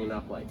everyone's bringing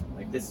up. Like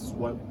this is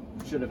what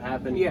should have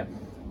happened. Yeah.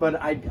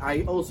 But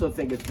I also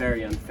think it's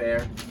very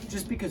unfair,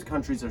 just because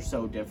countries are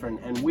so different,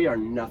 and we are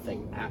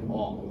nothing at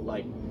all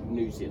like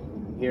New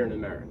Zealand here in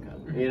America.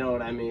 You know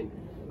what I mean?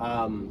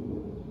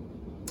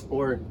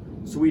 Or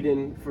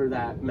Sweden, for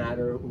that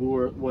matter,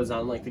 was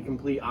on like the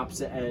complete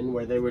opposite end,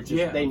 where they were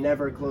just they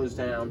never closed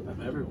down.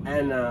 of everyone.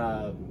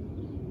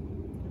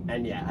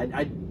 And yeah,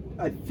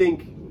 I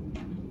think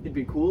it'd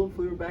be cool if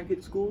we were back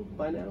at school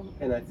by now,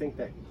 and I think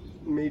that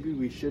maybe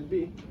we should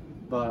be,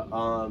 but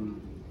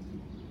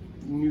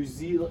New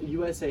Zealand,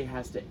 USA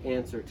has to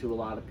answer to a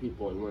lot of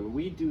people, and when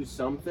we do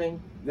something,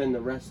 then the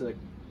rest of the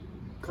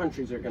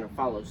countries are going to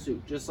follow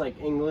suit. Just like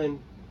England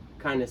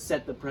kind of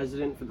set the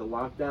precedent for the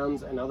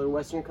lockdowns, and other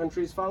Western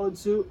countries followed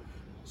suit.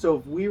 So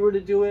if we were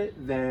to do it,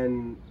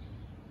 then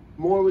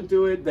more would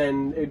do it.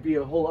 Then it'd be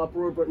a whole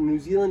uproar. But New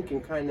Zealand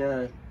can kind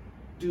of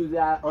do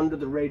that under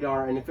the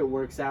radar, and if it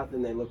works out,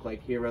 then they look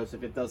like heroes.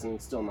 If it doesn't,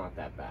 it's still not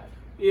that bad.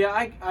 Yeah,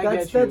 I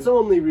get you. That's the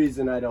only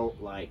reason I don't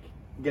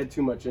get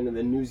too much into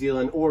the New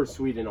Zealand or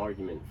Sweden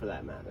argument, for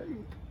that matter.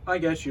 I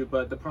get you,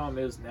 but the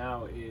problem is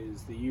now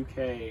is the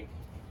UK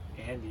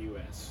and the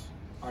US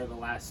are the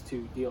last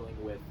two dealing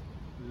with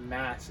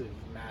massive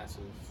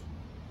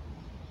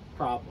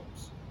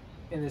problems,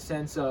 in the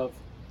sense of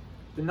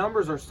the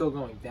numbers are still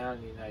going down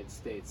in the United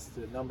States.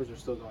 The numbers are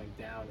still going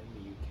down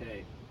in the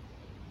UK.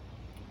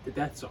 The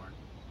deaths aren't.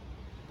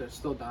 They're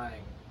still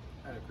dying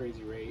at a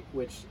crazy rate,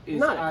 which is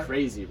Not a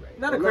crazy rate.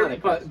 Not a crazy,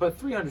 but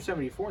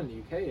 374 in the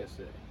UK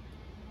yesterday.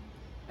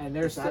 And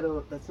there's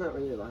that's not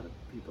really a lot of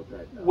people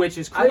dead, though. which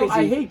is crazy.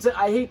 I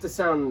hate to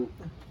sound,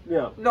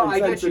 No, I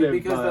get you,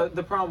 because but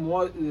the problem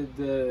was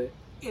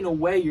in a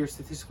way you're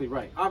statistically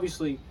right.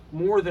 Obviously,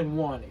 more than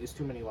one is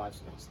too many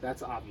lives lost.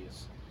 That's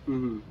obvious.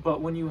 Mm-hmm.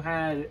 But when you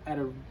had at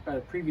a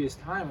previous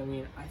time, I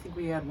mean, I think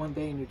we had one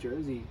day in New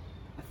Jersey,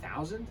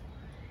 1,000.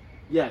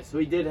 Yes,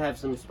 we did have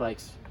some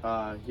spikes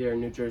here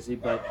in New Jersey,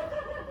 but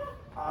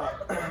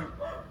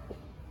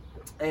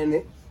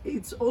and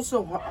it's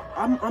also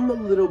I'm a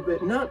little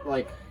bit not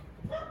like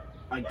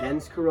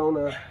against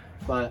Corona,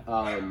 but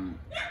let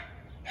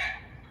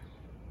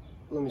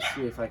me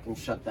see if I can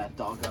shut that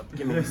dog up.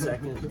 Give me a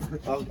second.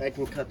 I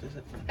can cut this.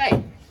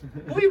 Hey,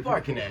 who are you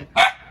barking at?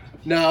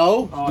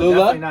 No, Oh, Lula,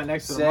 definitely not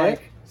next to the sit,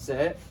 mic.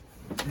 Sit.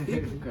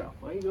 Good girl.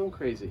 Why are you going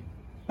crazy?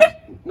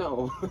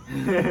 No.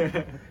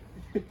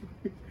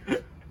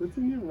 What's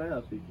in your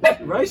mouth?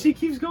 Right? She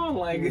keeps going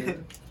like.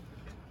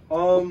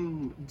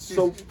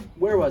 So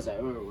where was I?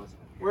 We're good.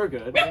 We're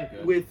good.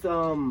 With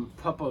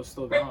Puppo's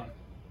still gone.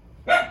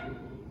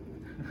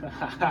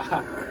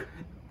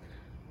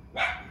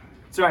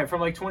 It's alright,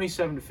 from like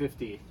 27 to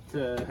 50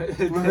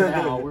 to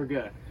now, we're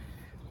good.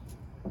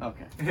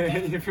 Okay.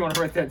 If you want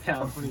to write that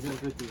down, 27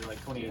 to 50 to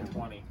like 28 and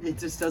 20. It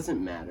just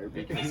doesn't matter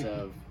because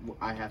of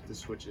I have to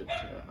switch it to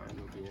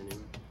iMovie anyway.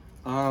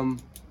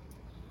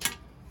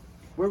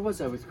 Where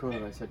was I with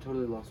coronavirus? I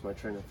totally lost my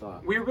train of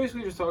thought. We were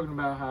basically just talking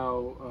about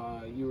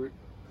how you were.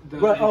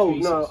 Right, oh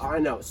cases. no, I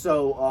know.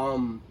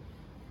 So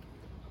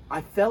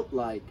I felt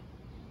like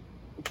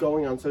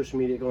going on social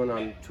media, going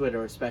on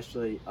Twitter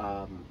especially,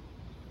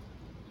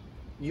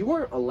 you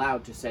weren't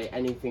allowed to say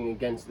anything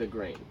against the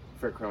grain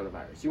for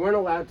coronavirus. You weren't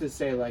allowed to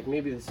say like,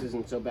 maybe this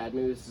isn't so bad,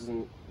 maybe this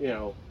isn't,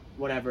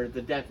 whatever,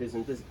 the death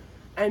isn't this.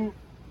 And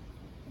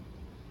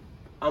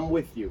I'm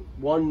with you.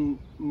 One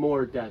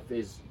more death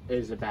is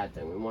a bad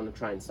thing. We want to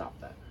try and stop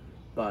that.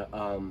 But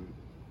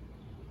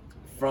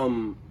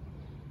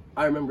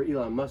I remember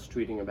Elon Musk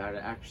tweeting about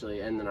it actually,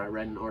 and then I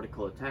read an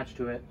article attached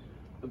to it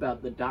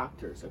about the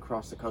doctors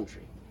across the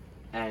country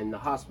and the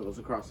hospitals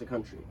across the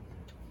country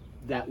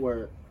that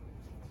were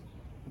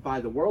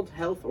by the World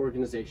Health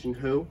Organization,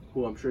 who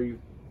I'm sure you've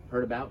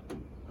heard about,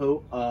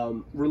 who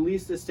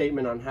released a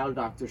statement on how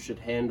doctors should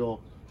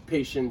handle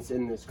patients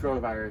in this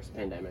coronavirus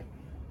pandemic.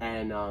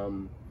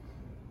 And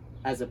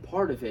as a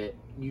part of it,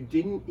 you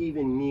didn't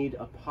even need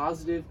a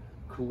positive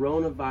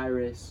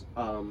coronavirus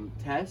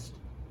test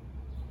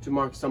to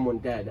mark someone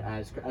dead.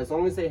 As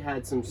long as they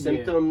had some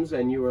symptoms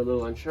and you were a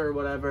little unsure,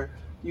 whatever,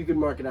 you could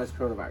mark it as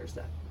coronavirus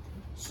death.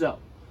 So,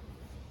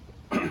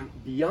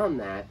 beyond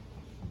that,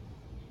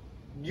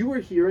 you were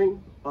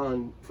hearing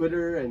on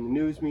Twitter and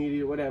news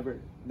media, whatever,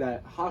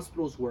 that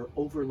hospitals were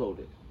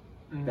overloaded.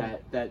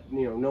 That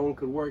no one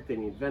could work, they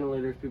need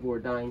ventilators, people were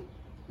dying.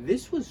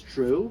 This was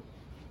true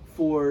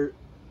for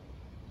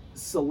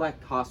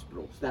select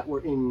hospitals that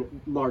were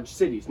in large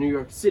cities. New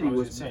York City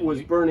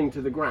was burning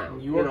to the ground.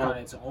 New York on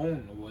its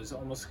own was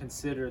almost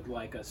considered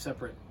like a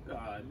separate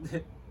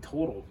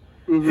total.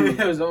 Mm-hmm.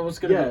 It was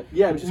almost going to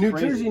be New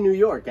crazy. Jersey, New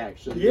York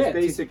actually Yeah, was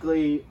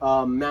basically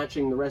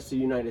matching the rest of the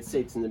United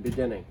States in the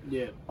beginning.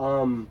 Yeah.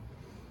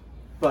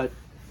 But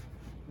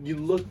you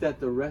looked at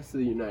the rest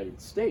of the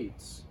United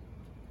States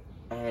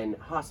and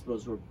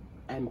hospitals were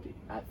empty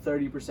at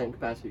 30%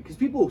 capacity because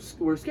people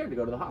were scared to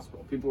go to the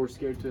hospital. People were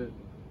scared to.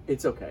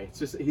 It's okay. It's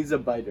just he's a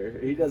biter.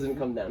 He doesn't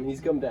come down. He's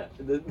come down.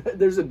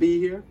 There's a bee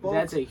here. Folks.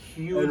 That's a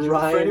huge.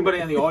 For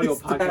anybody on the audio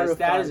podcast, terrified.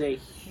 that is a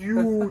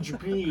huge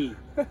bee.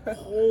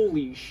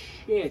 Holy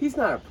shit! He's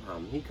not a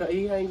problem.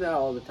 He hangs out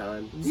all the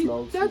time. He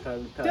smokes from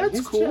time to time. That's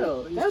He's cool.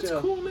 chill. He's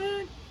chill. Cool,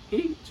 man.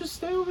 He just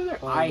stay over there.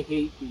 I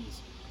hate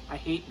bees. I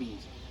hate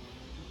bees.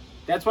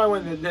 That's why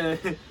when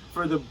the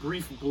for the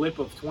brief blip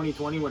of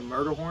 2020 when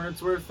murder hornets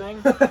were a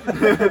thing,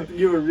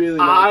 you were really.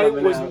 I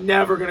was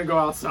never gonna go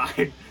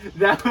outside.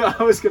 That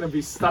I was gonna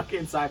be stuck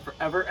inside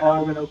forever, and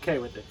I've been okay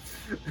with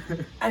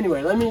it.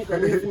 Anyway, let me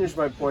finish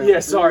my point. Yeah,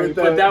 sorry,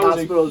 but that was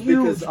a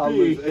huge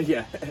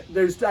bee.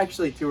 There's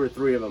actually 2 or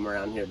 3 of them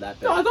around here that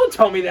big. No, don't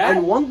tell me that.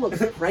 And one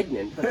looks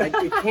pregnant, but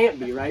it can't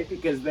be, right?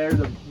 Because they're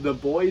the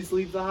boys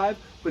leave the hive,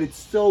 but it's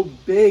so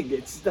big,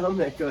 its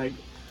stomach, like.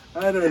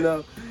 I don't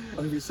know.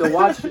 So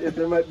watch if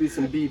there might be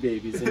some bee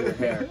babies in your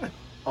hair.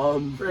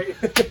 Right.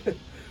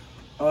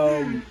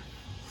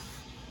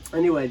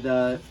 Anyway,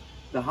 the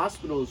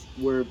hospitals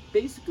were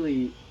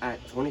basically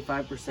at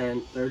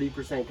 25%,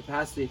 30%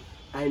 capacity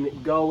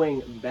and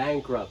going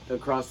bankrupt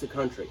across the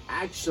country.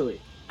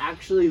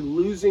 Actually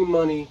losing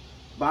money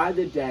by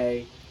the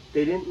day.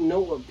 They didn't know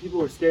what people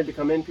were scared to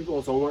come in. People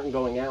also weren't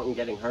going out and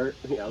getting hurt.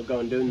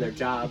 Going doing their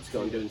jobs,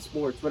 going doing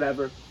sports,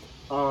 whatever.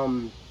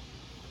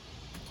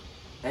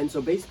 And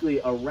so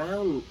basically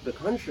around the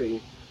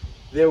country,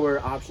 there were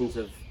options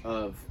of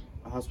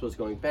hospitals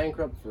going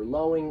bankrupt,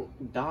 furloughing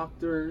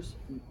doctors,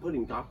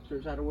 putting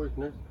doctors out of work,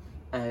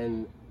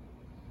 and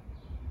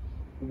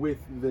with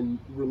the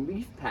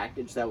relief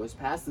package that was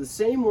passed, the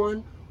same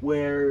one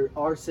where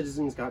our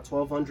citizens got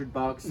 $1,200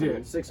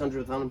 and $600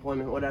 with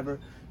unemployment, whatever,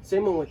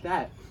 same one with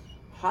that,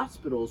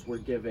 hospitals were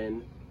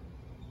given,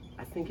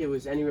 I think it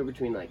was anywhere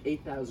between like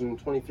 $8,000 and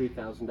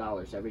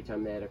 $23,000 every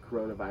time they had a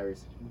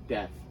coronavirus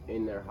death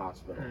in their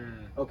hospital.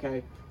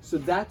 Okay, so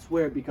that's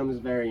where it becomes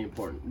very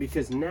important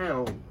because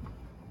now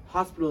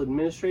hospital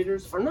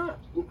administrators are not,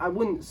 I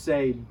wouldn't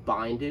say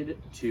binded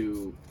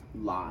to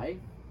lie,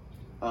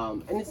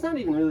 and it's not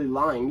even really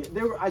lying.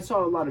 I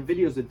saw a lot of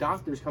videos of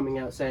doctors coming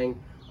out saying,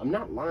 I'm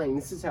not lying,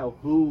 this is how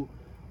WHO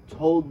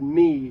told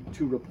me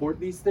to report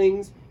these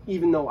things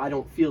even though I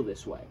don't feel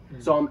this way.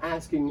 So I'm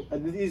asking,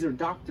 these are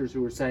doctors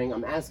who are saying,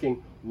 I'm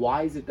asking,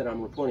 why is it that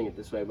I'm reporting it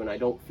this way when I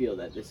don't feel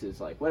that this is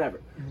like, whatever.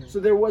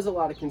 So there was a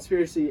lot of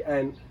conspiracy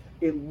and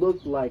it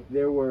looked like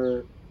there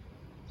were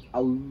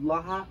a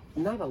lot,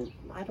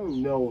 I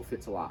don't know if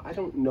it's a lot. I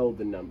don't know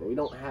the number. We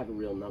don't have a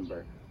real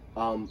number.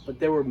 But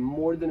there were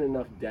more than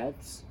enough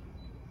deaths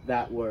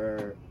that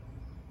were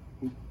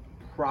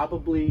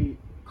probably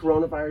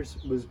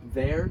coronavirus was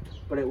there,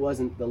 but it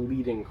wasn't the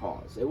leading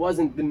cause. It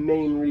wasn't the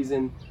main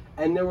reason.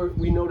 And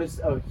we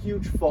noticed a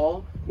huge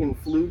fall in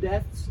flu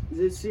deaths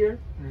this year.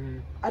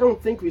 I don't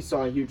think we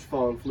saw a huge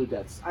fall in flu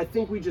deaths. I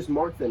think we just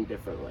marked them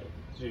differently,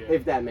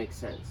 if that makes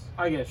sense.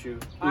 I get you.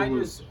 I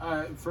just,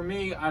 for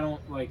me, I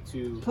don't like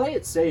to... Play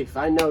it safe.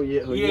 I know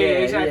you. Yeah,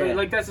 exactly. Yeah.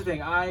 Like, that's the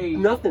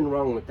thing. Nothing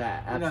wrong with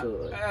that.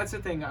 Absolutely. No, that's the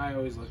thing I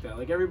always looked at.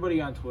 Like,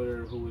 everybody on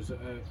Twitter who was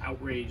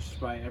outraged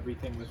by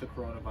everything with the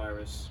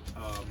coronavirus,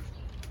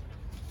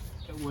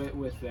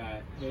 with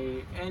that,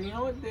 and you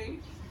know what,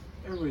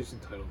 everybody's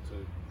entitled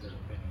to their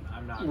opinion.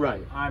 I'm not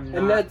right. I'm not,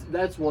 and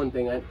that's one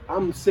thing.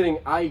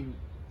 I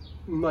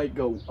might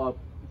go up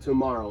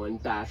tomorrow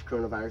and bash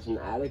coronavirus in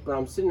the attic, but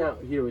I'm sitting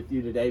out here with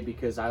you today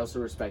because I also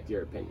respect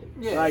your opinion.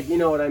 Yeah. Like, you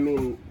know what I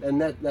mean? And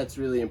that's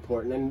really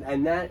important.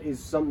 And that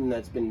is something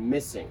that's been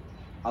missing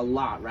a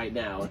lot right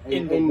now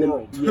in the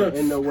world.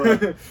 In the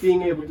world,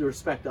 being able to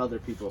respect other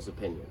people's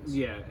opinions.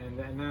 Yeah,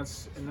 and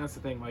that's the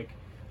thing. Like,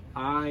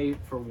 I,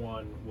 for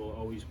one, will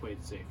always play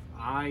it safe.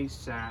 I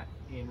sat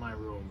in my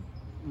room,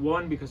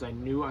 1, because I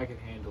knew I could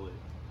handle it.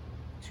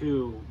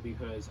 2,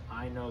 because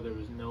I know there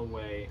was no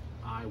way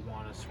I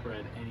want to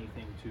spread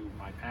anything to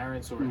my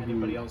parents or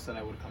anybody else that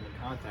I would come in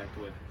contact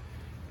with.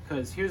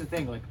 Because here's the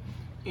thing, like,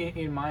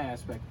 in my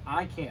aspect,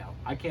 I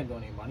can't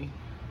donate money.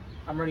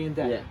 I'm already in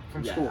debt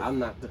from school. I'm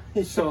not.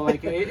 So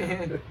like,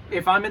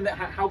 if I'm in the,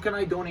 how can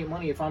I donate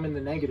money if I'm in the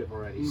negative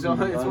already? So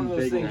it's one of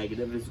those big things.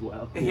 Negative as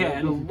well. Yeah,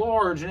 and a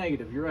large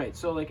negative. You're right.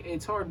 So like,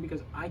 it's hard because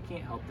I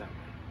can't help that way,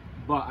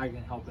 but I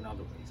can help in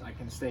other ways. I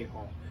can stay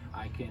home.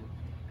 I can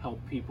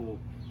help people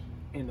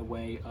in the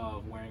way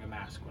of wearing a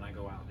mask when I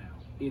go out now.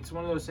 It's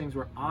one of those things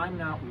where I'm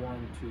not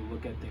one to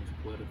look at things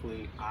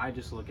politically. I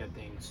just look at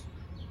things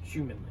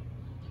humanly.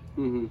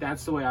 Mm-hmm.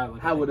 That's the way I look at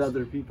it. How would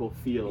other people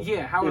feel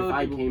if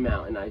I came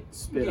out and I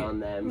spit on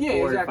them,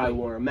 or if I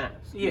wore a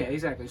mask? Yeah,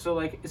 exactly. So,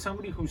 like,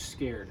 somebody who's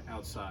scared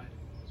outside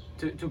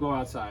to go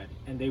outside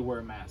and they wear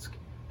a mask,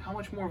 how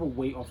much more of a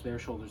weight off their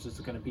shoulders is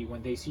it going to be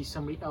when they see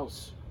somebody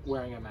else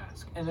wearing a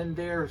mask? And then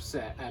they're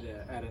set at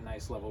a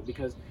nice level.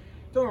 Because,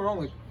 don't get me wrong,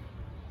 like,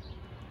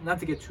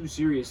 not to get too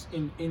serious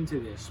into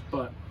this,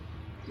 but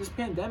this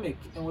pandemic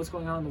and what's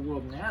going on in the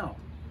world now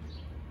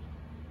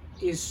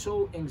is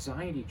so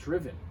anxiety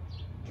driven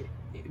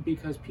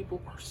because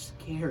people are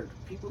scared.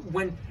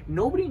 When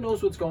nobody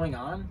knows what's going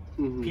on,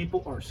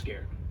 people are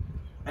scared,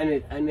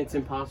 and it's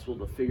impossible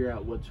to figure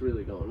out what's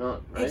really going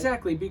on, right?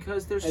 Exactly,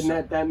 because there's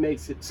that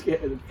makes it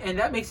scary, and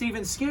that makes it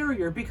even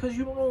scarier because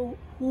you don't know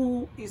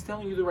who is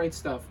telling you the right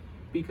stuff,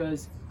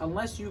 because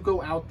unless you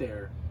go out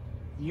there,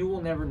 you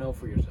will never know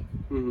for yourself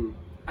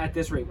at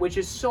this rate, which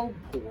is so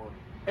poor.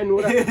 And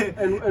what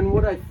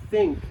what I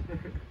think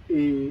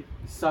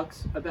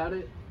sucks about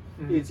it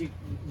is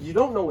you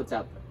don't know what's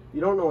out there. You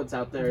don't know what's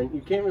out there, and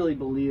you can't really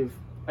believe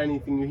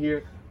anything you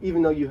hear,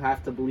 even though you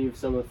have to believe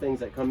some of the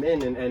things that come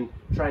in and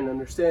try and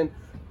understand.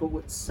 But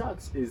what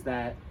sucks is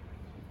that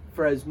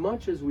for as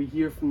much as we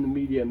hear from the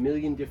media a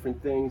million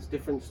different things,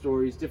 different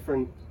stories,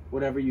 different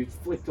whatever, you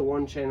flick to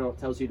one channel, it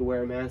tells you to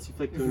wear a mask. You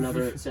flick to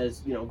another, it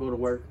says, go to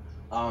work.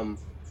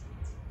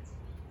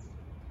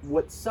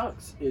 What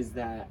sucks is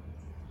that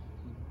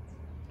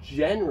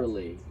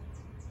generally,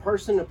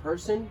 person to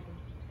person,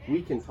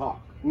 we can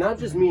talk. Not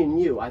just me and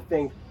you. I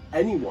think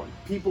anyone,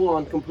 people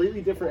on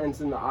completely different ends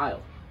in the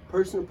aisle,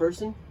 person to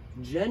person,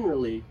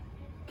 generally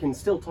can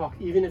still talk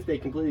even if they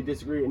completely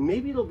disagree. And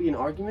maybe it'll be an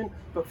argument,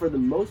 but for the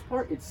most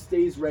part, it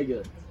stays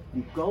regular.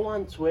 You go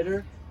on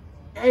Twitter,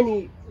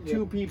 any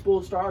two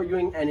people start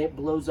arguing, and it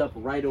blows up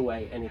right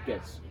away, and it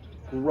gets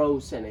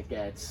gross, and it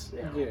gets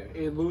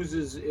it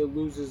loses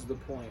the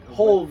point.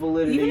 Whole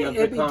validity of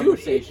the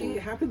conversation. Dude,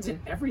 it happens in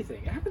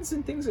everything. It happens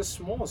in things as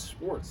small as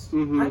sports.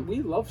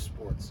 We love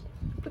sports,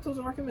 but those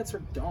arguments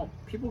are dumb.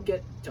 People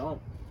get dumb,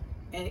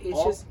 and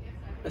it's just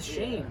a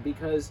shame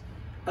because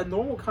a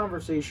normal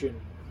conversation.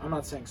 I'm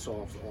not saying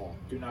solves all.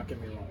 Do not get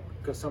me wrong,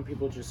 because some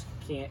people just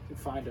can't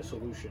find a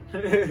solution.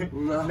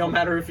 No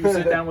matter if you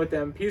sit down with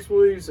them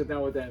peacefully, you sit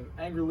down with them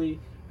angrily.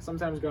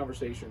 Sometimes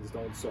conversations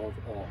don't solve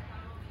all,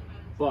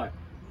 but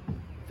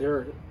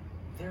they're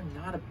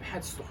not a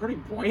bad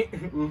starting point.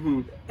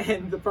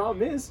 And the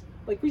problem is,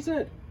 like we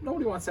said,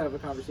 nobody wants to have a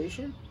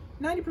conversation.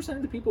 90%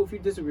 of the people, if you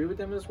disagree with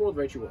them in this world,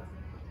 write you off.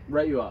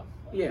 Write you off.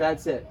 Yeah.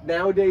 That's it.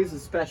 Nowadays,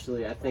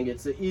 especially, I think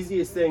it's the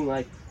easiest thing.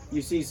 Like,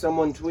 you see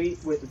someone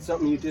tweet with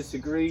something you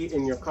disagree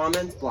in your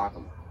comments, block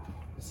them.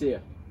 See ya.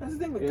 That's the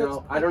thing.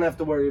 Like, I don't have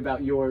to worry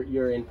about your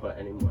input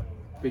anymore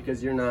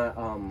because you're not.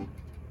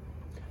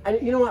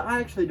 And you know what? I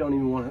actually don't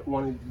even want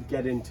to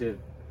get into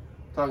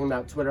talking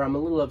about Twitter. I'm a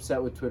little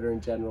upset with Twitter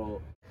in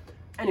general.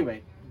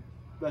 Anyway,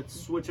 let's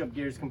switch up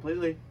gears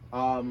completely.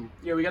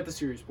 We got the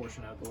serious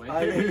portion out of the way.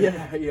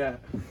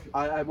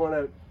 I want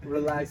to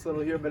relax a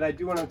little here, but I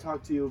do want to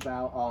talk to you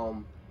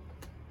about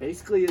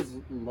basically, as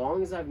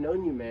long as I've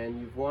known you, man,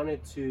 you've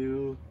wanted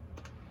to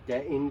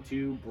get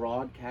into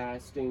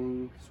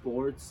broadcasting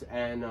sports,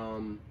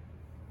 and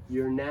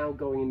you're now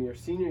going into your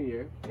senior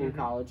year in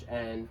college,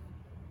 and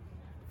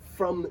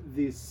from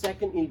the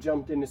second he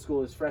jumped into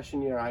school, his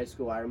freshman year of high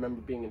school, I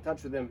remember being in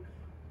touch with him,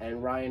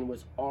 and Ryan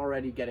was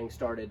already getting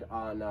started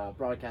on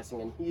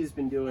broadcasting, and he's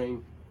been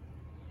doing...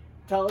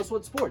 Tell us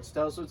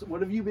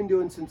what have you been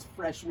doing since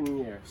freshman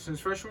year?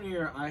 Since freshman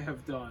year, I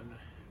have done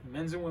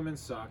men's and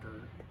women's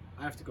soccer.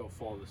 I have to go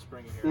fall this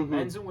spring here.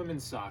 Men's and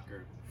women's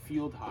soccer,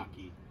 field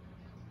hockey,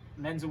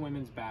 men's and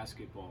women's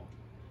basketball.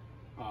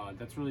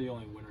 That's really the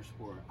only winter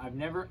sport.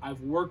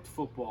 I've worked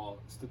football,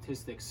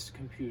 statistics,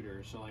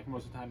 computer. So like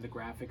most of the time the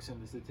graphics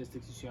and the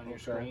statistics you see on your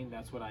screen,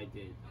 that's what I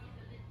did.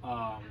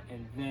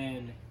 And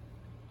then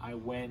I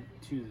went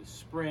to the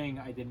spring,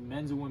 I did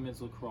men's and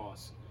women's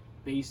lacrosse,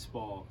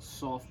 baseball,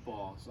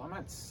 softball. So I'm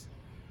at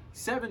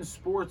 7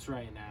 sports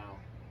right now.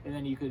 And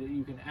then you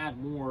can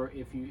add more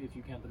if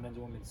you count the men's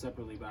and women's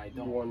separately, but I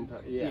don't.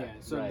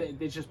 So right.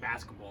 It's just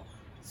basketball.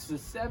 So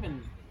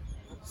 7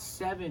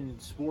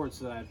 sports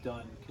that I've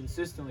done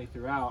consistently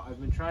throughout.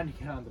 I've been trying to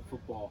get onto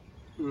football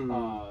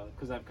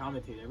because I've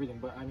commentated everything.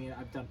 But I mean,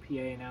 I've done PA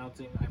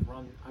announcing.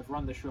 I've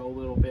run the show a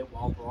little bit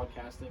while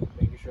broadcasting,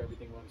 making sure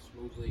everything runs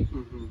smoothly.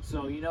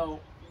 So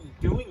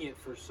doing it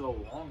for so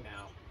long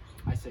now.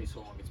 I say so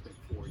long, it's been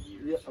 4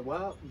 years. Yeah,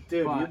 well,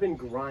 dude, you've been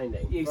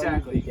grinding.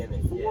 Exactly. From the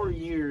beginning. 4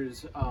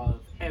 years of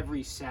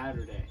every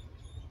Saturday.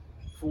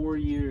 4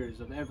 years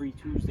of every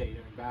Tuesday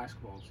during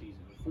basketball season.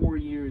 4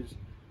 years,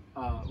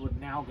 we're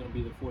now going to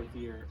be the 4th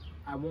year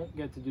I won't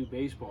get to do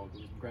baseball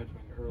because I'm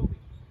graduating early.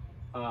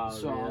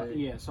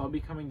 Really? So I'll be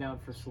coming down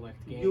for select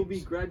games. You'll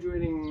be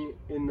graduating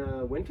in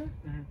the winter?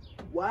 Mhm.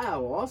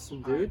 Wow,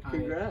 awesome, dude.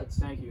 Congrats.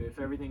 Thank you. If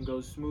everything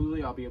goes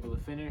smoothly, I'll be able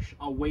to finish.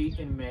 I'll wait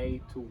in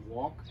May to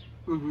walk.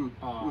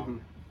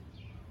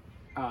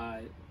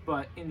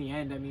 But in the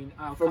end, I mean,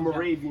 I'll From come down-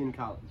 Moravian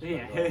College.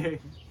 Yeah.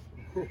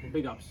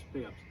 Big ups.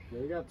 Big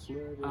ups.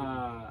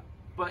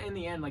 But in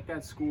the end, like,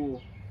 that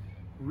school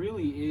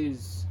really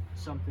is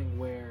something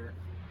where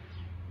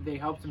they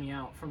helped me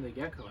out from the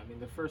get-go. I mean,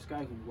 the first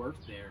guy who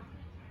worked there,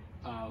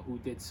 who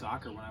did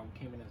soccer when I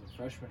came in as a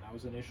freshman, I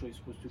was initially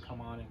supposed to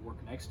come on and work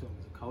next to him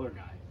as a color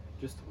guy,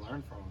 just to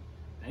learn from him.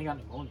 Then he got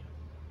pneumonia.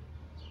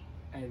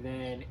 And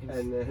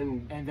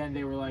then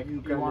they were like,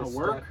 "You want to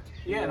work?"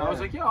 Yeah, and I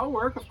was like, "Yeah, I'll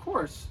work, of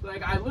course."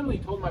 Like, I literally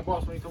told my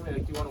boss when he told me,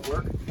 like, "Do you want to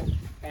work?"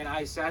 And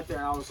I sat there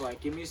and I was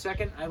like, "Give me a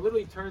second." I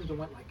literally turned and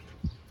went like,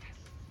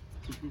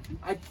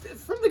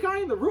 from the guy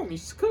in the room, he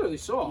clearly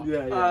saw.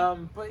 Yeah.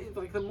 But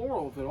like, the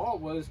moral of it all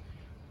was,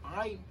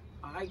 I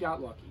got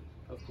lucky,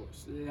 of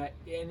course.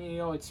 And you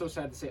know, it's so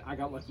sad to say, I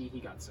got lucky. He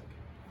got sick.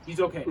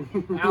 He's okay.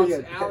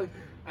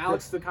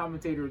 Alex, the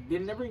commentator,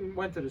 never even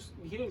went to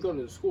he didn't go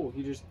to the school.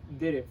 He just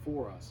did it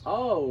for us.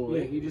 Oh,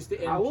 yeah. He just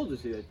did. How old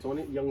is he? Like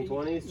young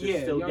 20s?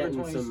 Yeah, still younger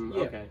getting 20s. some.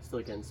 Yeah. Okay, still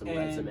getting some And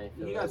resume.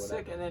 he got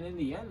sick, and then in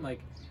the end,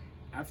 like,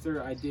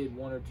 after I did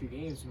 1 or 2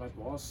 games, my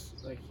boss,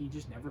 like, he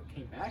just never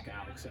came back,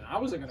 Alex, and I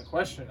wasn't gonna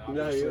question it.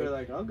 No, you were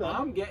like, okay.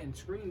 I'm getting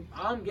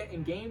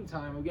game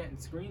time. I'm getting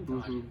screen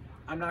time.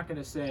 I'm not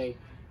gonna say,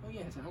 oh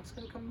yeah, is Alex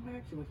gonna come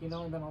back? Like, you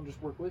know, and then I'll just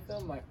work with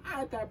him. Like,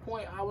 at that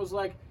point, I was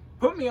like,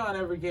 put me on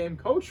every game,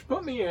 coach.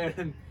 Put me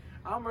in.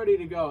 I'm ready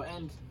to go.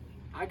 And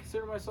I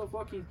consider myself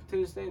lucky to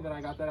this day that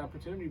I got that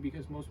opportunity,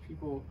 because most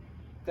people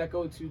that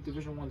go to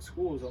Division I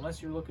schools,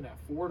 unless you're looking at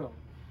Fordham,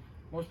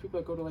 most people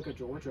that go to like a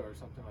Georgia or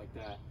something like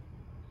that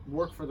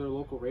work for their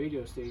local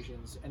radio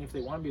stations, and if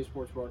they want to be a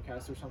sports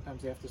broadcaster,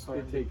 sometimes they have to start.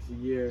 It takes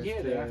years.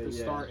 Yeah, they have to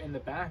start in the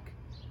back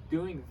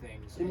doing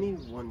things. Give me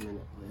 1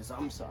 minute, Liz.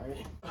 I'm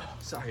sorry.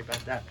 Sorry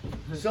about that.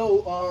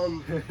 So,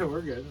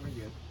 We're good.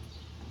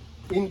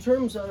 in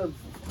terms of,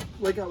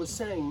 like I was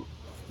saying,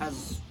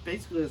 as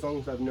long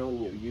as I've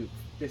known you,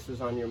 this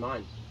was on your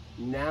mind.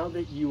 Now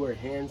that you are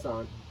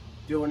hands-on,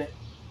 doing it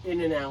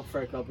in and out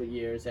for a couple of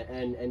years,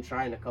 and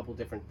trying a couple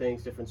different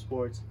things, different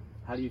sports,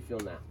 how do you feel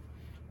now?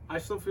 I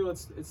still feel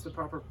it's the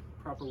proper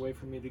way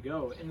for me to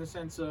go, in the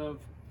sense of,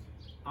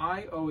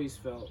 I always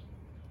felt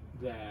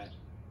that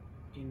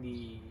in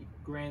the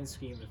grand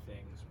scheme of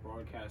things,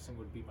 broadcasting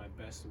would be my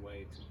best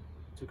way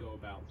to go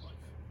about life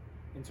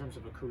in terms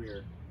of a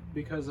career,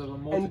 because of a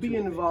multitude and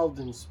being involved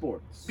in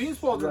sports. Being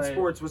involved in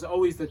sports was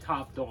always the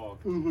top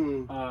dog.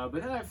 Mm-hmm.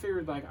 But then I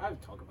figured, like, I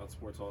talk about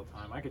sports all the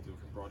time. I could do it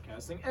for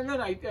broadcasting, and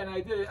then I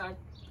did it. I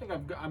think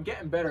I'm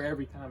getting better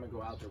every time I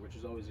go out there, which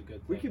is always a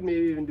good thing. We could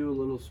maybe even do a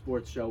little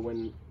sports show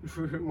when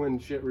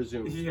shit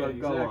resumes. Yeah, but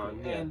exactly. Go on.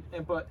 Yeah.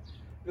 And but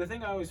the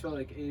thing I always felt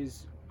like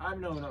is, I've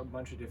known a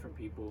bunch of different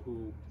people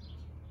who,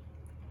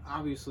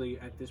 obviously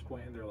at this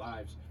point in their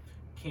lives,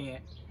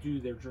 can't do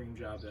their dream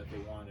job that they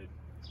wanted,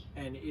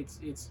 and it's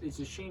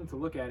a shame to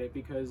look at it,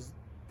 because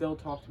they'll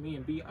talk to me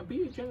and be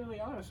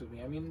genuinely honest with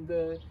me. I mean,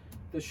 the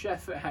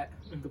chef at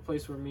the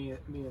place where me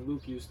and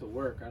Luke used to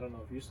work, I don't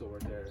know if you still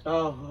work there.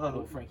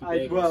 Frankie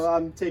Bagels. Well,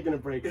 I'm taking a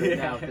break right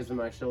now because of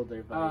my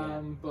shoulder.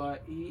 But,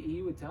 but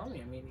he would tell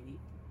me, I mean,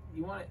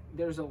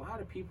 there's a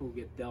lot of people who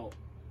get dealt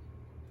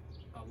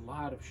a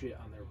lot of shit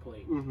on their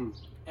plate. Mm-hmm.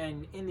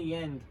 And in the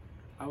end,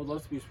 I would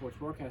love to be a sports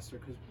broadcaster,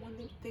 because one,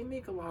 they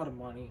make a lot of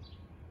money,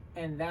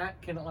 and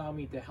that can allow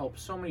me to help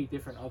so many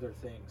different other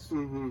things.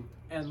 Mm-hmm.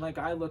 And like,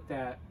 I watched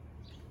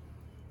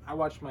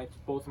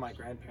both of my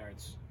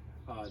grandparents.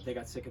 They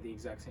got sick at the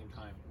exact same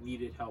time.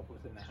 Needed help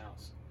within the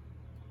house.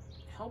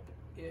 Help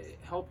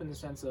in the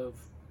sense of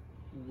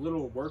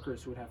little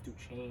workers who would have to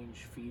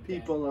change, feed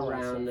people them,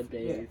 around the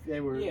baby.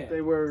 Yeah.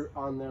 They were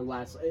on their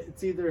last.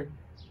 It's either.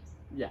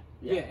 Yeah,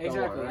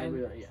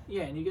 exactly.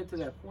 Yeah. And you get to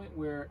that point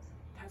where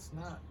that's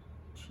not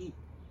cheap.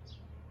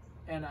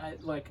 And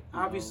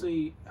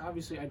obviously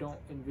I don't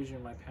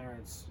envision my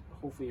parents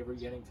hopefully ever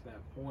getting to that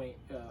point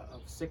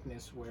of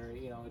sickness where,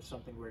 you know, it's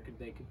something where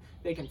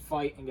they can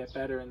fight and get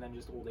better, and then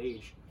just old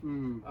age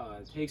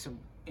takes them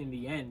in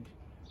the end.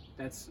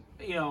 That's,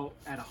 you know,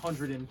 at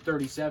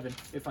 137,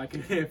 if I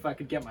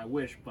could get my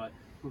wish. But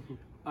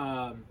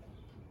the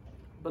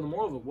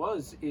moral of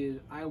it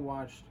is I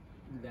watched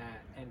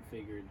that and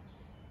figured,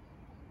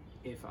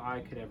 if I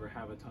could ever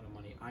have a ton of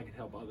money, I could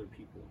help other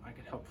people. I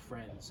could help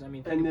friends. I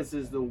mean, and this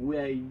is the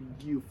way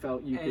you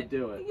felt you could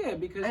do it. Yeah,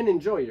 because and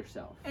enjoy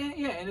yourself.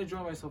 And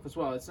enjoy myself as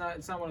well. It's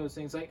not one of those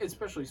things, like,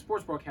 especially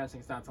sports broadcasting.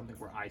 It's not something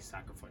where I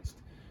sacrificed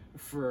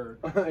for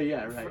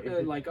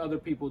like other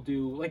people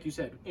do. Like you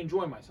said,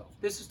 enjoy myself.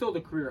 This is still the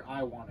career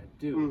I want to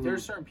do. Mm-hmm.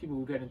 There's certain people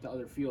who get into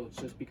other fields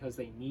just because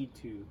they need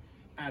to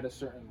at a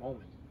certain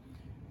moment.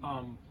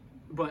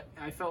 But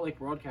I felt like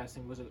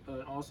broadcasting was an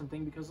awesome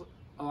thing, because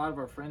a lot of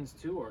our friends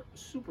too are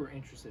super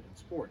interested in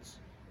sports,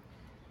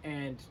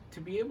 and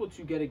to be able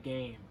to get a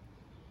game,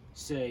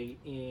 say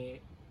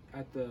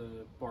at the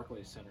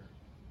Barclays Center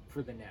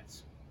for the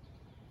Nets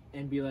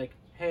and be like,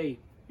 hey,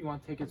 you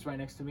want tickets right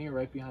next to me or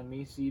right behind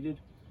me seated?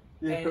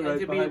 Yeah, and right to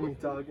be behind able- me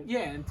talking.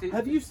 Yeah, and to,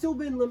 Have you still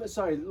been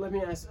sorry, let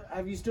me ask,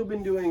 have you still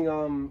been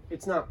doing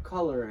it's not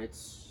color,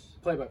 it's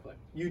play-by-play.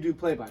 you do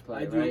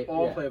play-by-play, I do right?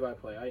 all Yeah.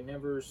 play-by-play. I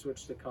never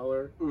switched to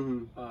color.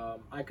 Mhm.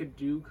 I could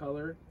do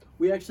color.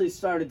 We actually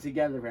started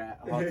together at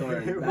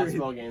Hawthorne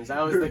basketball games.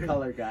 I was the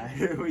color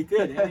guy. We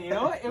did, and you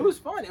know what? It was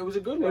fun. It was a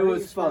good way. It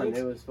was fun. experience.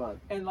 It was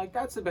fun. And like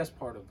that's the best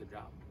part of the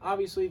job.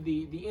 Obviously,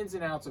 the ins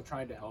and outs of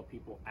trying to help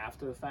people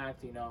after the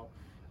fact. You know,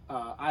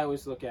 I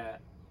always look at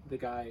the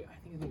guy. I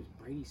think his name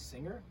is Brady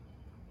Singer.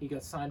 He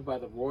got signed by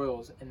the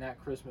Royals, and that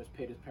Christmas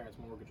paid his parents'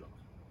 mortgage off.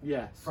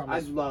 Yes, From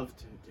I'd his- love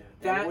to do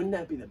that. Wouldn't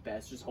that be the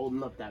best? Just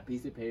holding up that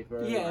piece of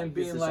paper. Yeah, and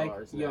this being is like,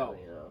 ours yo, now,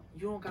 you know?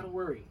 You don't gotta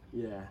worry.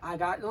 Yeah, I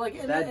got like,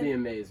 and that'd and, be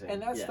amazing.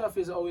 And that yeah. stuff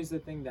is always the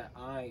thing that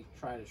I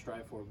try to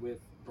strive for with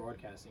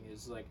broadcasting.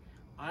 Is like,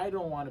 I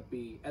don't want to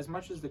be as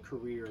much as the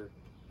career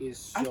is.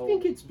 So, I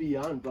think it's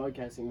beyond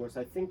broadcasting, Morris.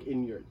 I think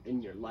in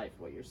your life,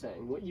 what you're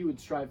saying, what you would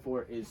strive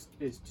for is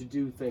to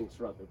do things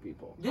for other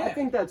people. Yeah. I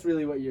think that's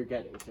really what you're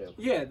getting to.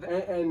 yeah,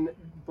 And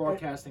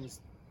broadcasting's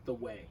the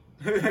way.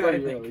 For I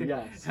you, think.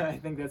 yes. I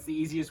think that's the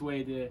easiest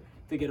way to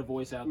get a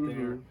voice out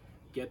there, Mhm.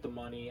 get the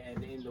money,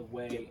 and in the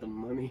way. get the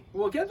money.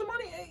 Well, get the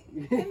money.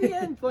 In the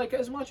end, like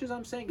as much as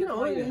I'm saying, You get the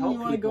know, money to and help you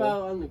want to people. go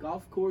out on the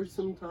golf course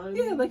sometime.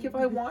 Yeah, like if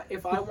I want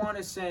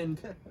to send,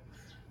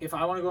 if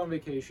I want to go on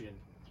vacation,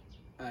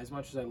 as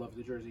much as I love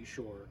the Jersey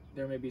Shore,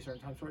 there may be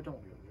certain times where I don't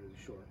want to go to the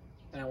Jersey Shore,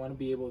 and I want to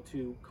be able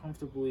to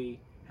comfortably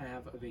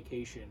have a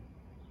vacation,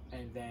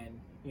 and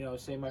then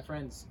say my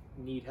friends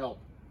need help,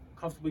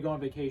 comfortably go on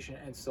vacation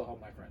and still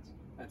help my friends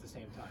at the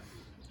same time.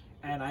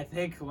 And I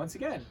think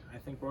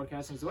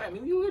broadcasting is the way. I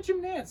mean, you look at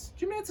Jim Nance.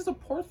 Jim Nance has a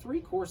par 3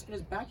 course in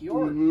his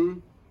backyard. Mm-hmm.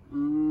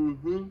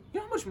 Mm-hmm. You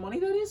know how much money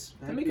that is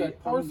to make a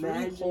par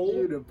 3 hole?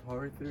 Dude, a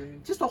par 3.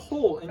 Just a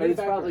hole in And your it's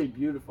backyard. probably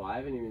beautiful. I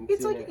haven't even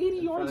It's seen like it. 80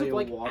 It's yards of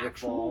probably like a waterfall,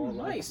 actual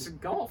like- nice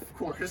golf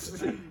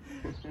course.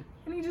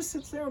 And he just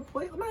sits there and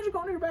plays. Imagine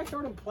going to your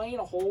backyard and playing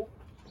a hole.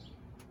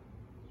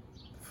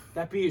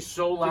 That bee is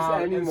so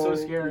loud and so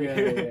scary.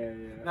 Yeah.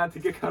 Not to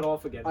get cut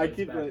off again. I but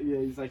keep it's bad.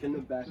 he's like in the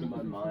back of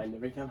my mind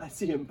every time I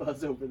see him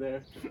buzz over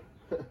there.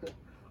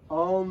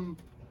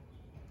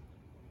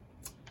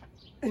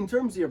 In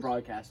terms of your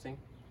broadcasting,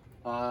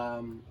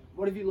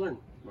 what have you learned,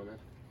 my man?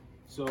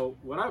 So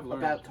what I've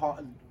learned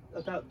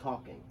about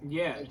talking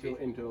yeah,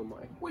 into a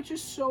mic? which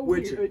is so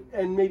Which weird.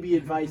 and maybe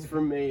advice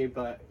from me,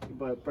 but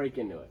break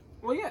into it.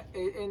 Well, yeah,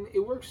 and it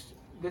works.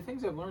 The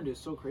things I've learned is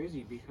so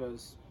crazy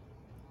because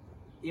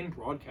in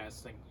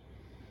broadcasting,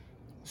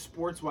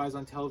 sports-wise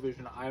on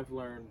television, I've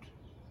learned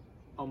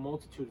a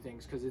multitude of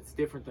things because it's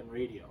different than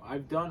radio.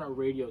 I've done a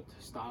radio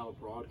style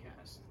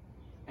broadcast,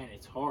 and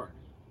it's hard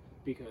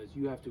because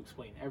you have to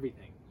explain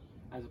everything,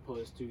 as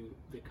opposed to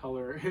the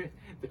color,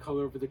 the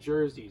color of the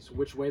jerseys,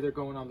 which way they're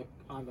going on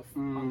the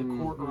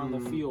court or on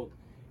the field,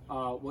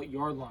 what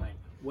yard line,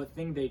 what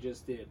thing they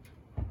just did,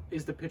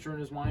 is the pitcher in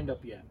his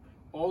windup yet?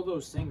 All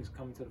those things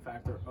come to the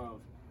factor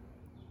of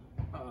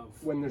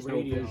When there's no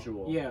radio,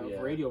 visual, yeah, yeah.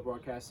 of radio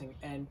broadcasting,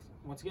 and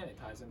once again, it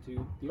ties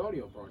into the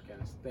audio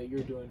broadcast that you're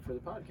doing for the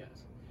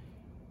podcast.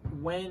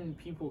 When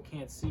people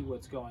can't see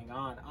what's going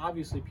on,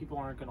 obviously people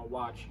aren't going to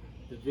watch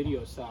the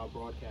video style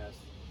broadcast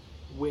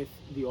with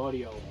the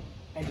audio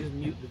and just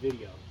mute the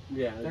video.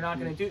 Yeah, They're not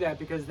going to do that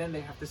because then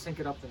they have to sync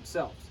it up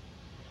themselves,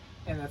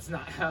 and that's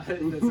not how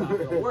that's not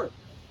going to work.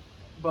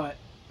 But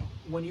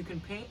when you can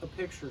paint a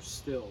picture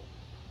still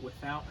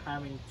without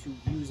having to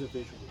use a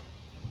visual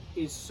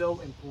is so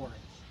important.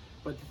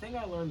 But the thing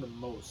I learned the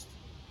most,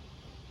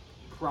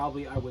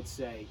 probably I would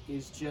say,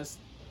 is just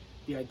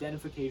the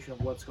identification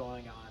of what's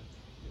going on.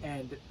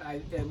 And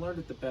I learned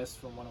it the best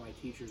from one of my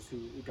teachers who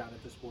got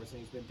into sports and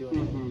he's been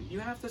doing it. You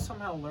have to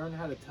somehow learn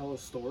how to tell a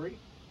story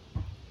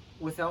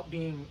without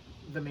being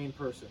the main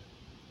person.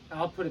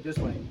 I'll put it this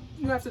way.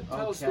 You have to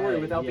tell a story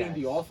without being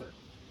the author.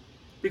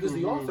 Because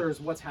the author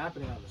is what's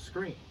happening on the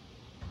screen.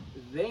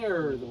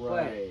 They're the play.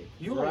 Right,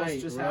 You almost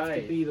just have to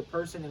right. be the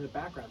person in the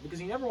background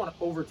because you never want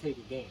to overtake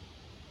a game.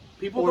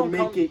 People or don't make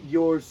come, it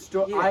your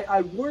story. Yeah.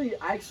 I worry,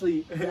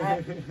 actually,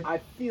 that, I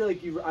feel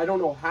like I don't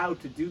know how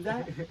to do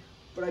that,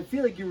 but I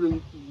feel like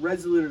you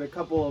resoluted a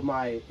couple of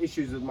my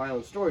issues with my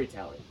own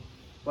storytelling.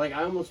 Like,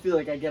 I almost feel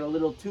like I get a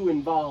little too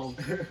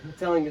involved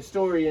telling a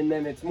story, and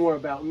then it's more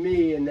about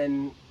me, and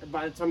then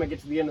by the time I get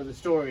to the end of the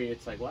story,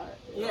 it's like, what?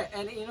 Yeah,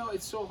 and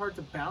it's so hard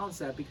to balance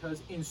that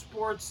because in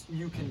sports,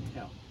 you can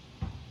tell.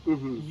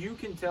 Mm-hmm. You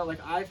can tell, like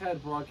I've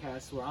had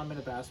broadcasts where I'm in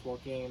a basketball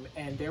game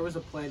and there was a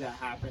play that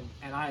happened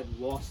and I had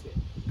lost it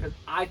because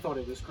I thought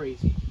it was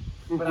crazy.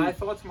 But I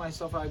thought to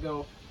myself, I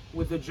go,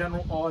 with the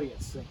general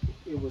audience think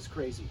it was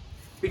crazy.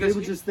 Because They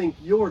would just think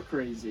you're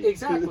crazy.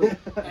 exactly.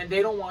 And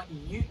they don't want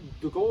you,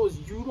 the goal is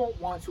you don't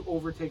want to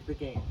overtake the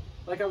game.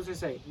 Like I was going to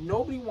say,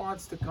 nobody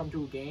wants to come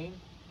to a game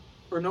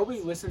or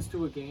nobody listens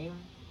to a game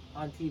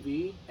on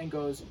TV and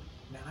goes,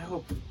 man, I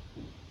hope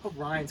hope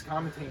Ryan's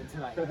commentating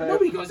tonight.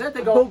 Nobody goes that.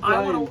 They go,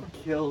 I want to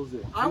kills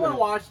it. I want to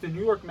watch the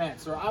New York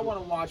Mets, or I want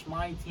to watch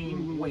my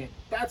team win.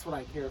 That's what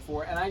I care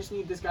for, and I just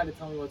need this guy to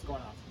tell me what's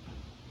going on.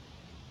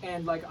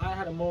 And like I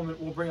had a moment,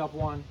 we'll bring up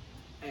one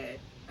at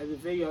the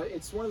video.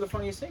 It's one of the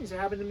funniest things that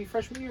happened to me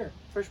freshman year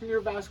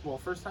of basketball.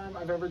 First time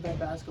I've ever done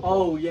basketball.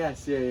 Oh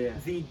yes, yeah.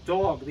 The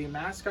dog, the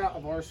mascot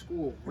of our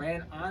school,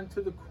 ran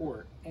onto the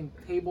court and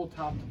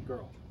tabletopped a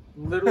girl.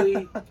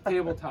 Literally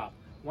tabletop.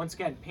 Once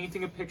again,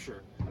 painting a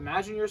picture.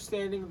 Imagine you're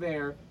standing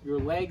there, your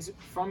legs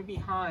from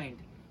behind,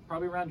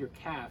 probably around your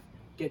calf,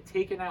 get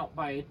taken out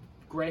by a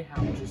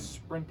greyhound just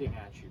sprinting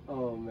at you.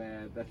 Oh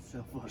man, that's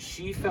so funny.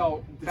 She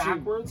fell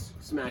backwards.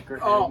 Smack her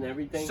head and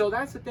everything. So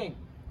that's the thing.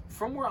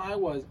 From where I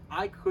was,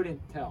 I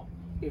couldn't tell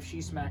if she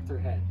smacked her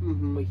head.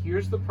 But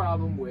here's the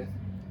problem with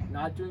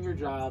not doing your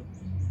job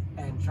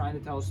and trying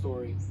to tell a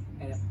story,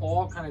 and it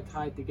all kind of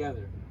tied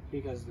together.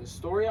 Because the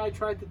story I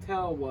tried to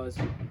tell was,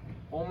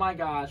 oh my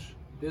gosh,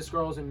 this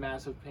girl's in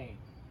massive pain.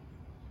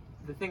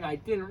 The thing I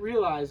didn't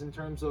realize in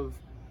terms of,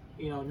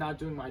 not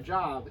doing my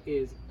job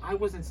is I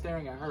wasn't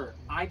staring at her.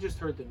 I just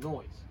heard the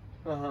noise.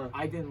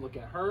 I didn't look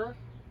at her.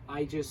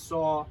 I just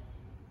saw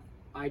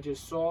a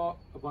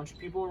bunch of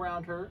people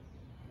around her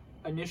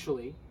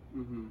initially.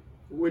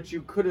 Which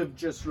you could have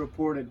just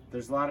reported.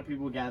 There's a lot of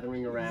people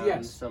gathering around.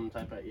 Yes. Some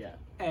type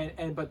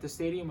of But the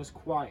stadium was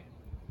quiet.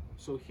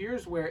 So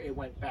here's where it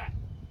went bad.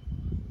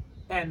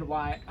 And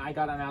why I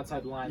got on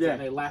outside the lines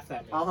and they laughed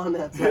at me. On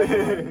that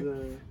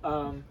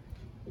side.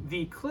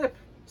 The clip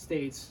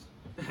states.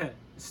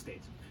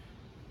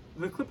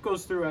 The clip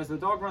goes through as the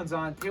dog runs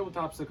on,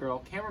 tabletops the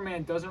girl.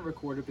 Cameraman doesn't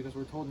record it because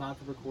we're told not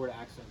to record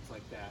accidents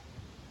like that.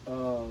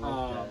 Oh,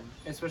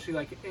 okay. Especially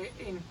like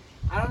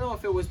I don't know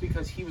if it was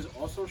because he was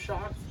also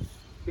shocked,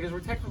 because we're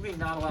technically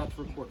not allowed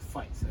to record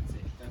fights. That's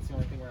it. That's the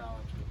only thing we're not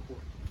allowed to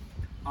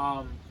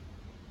record.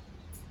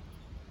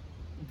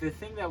 The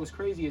thing that was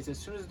crazy is as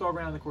soon as the dog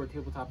ran on the court,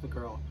 tabletop the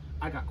girl,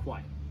 I got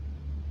quiet.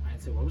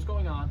 I'd say what was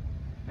going on.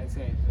 I'd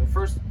say the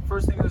first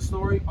thing of the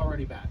story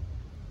already bad,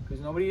 because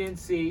nobody didn't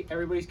see.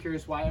 Everybody's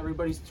curious why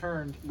everybody's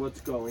turned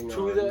What's going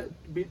to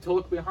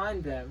look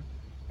behind them,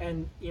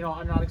 and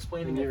I'm not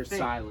explaining. And you're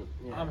silent.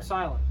 Yeah. I'm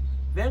silent.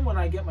 Then when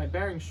I get my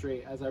bearings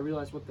straight, as I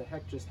realize what the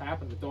heck just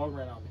happened, the dog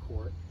ran on the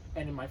court,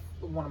 and in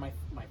one of my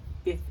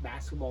fifth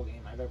basketball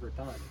game I've ever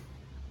done,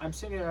 I'm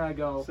sitting there and I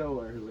go, so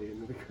early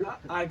in the career.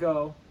 I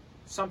go,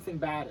 something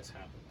bad has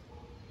happened.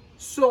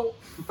 So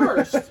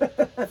first,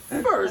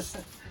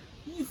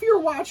 if you're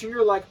watching,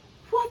 you're like,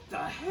 what the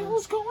hell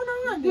is going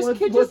on?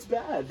 What's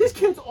bad? This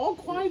kid's all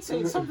quiet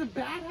saying something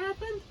bad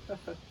happened?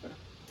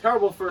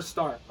 Terrible first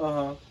start.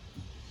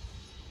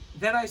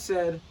 Then I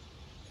said,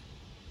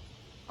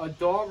 a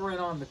dog ran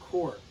on the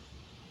court,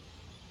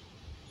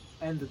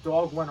 and the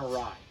dog went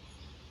awry.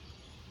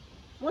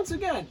 Once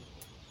again,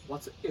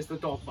 is the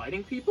dog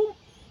biting people?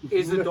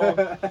 Is the dog?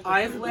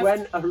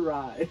 Went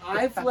awry.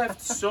 I've left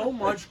so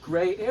much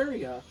gray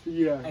area.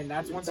 Yeah. And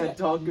that's once that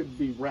dog could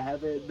be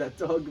rabid. That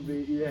dog could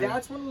be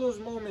That's one of those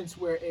moments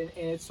where, and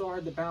it's so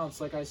hard to balance.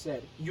 Like I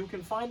said, you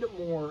can find it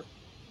more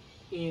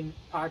in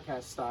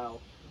podcast style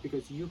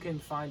because you can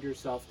find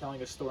yourself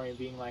telling a story and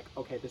being like,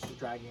 okay, this is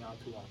dragging on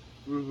too long.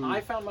 I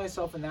found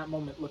myself in that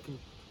moment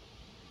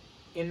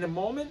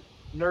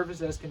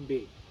nervous as can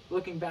be.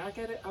 Looking back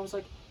at it, I was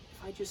like,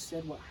 if I just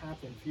said what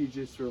happened. If you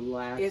just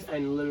relaxed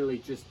and literally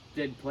just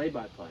did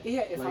play-by-play.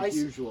 Yeah, if like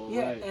usual.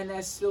 Yeah, right. and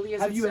as silly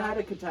as have you had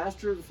a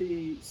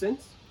catastrophe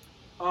since?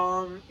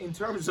 In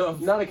terms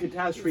of not a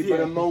catastrophe, but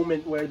a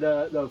moment where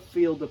the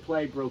field of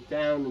play broke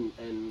down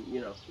and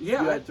you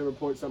had to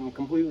report something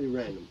completely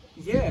random.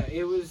 Yeah,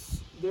 it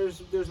was.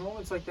 There's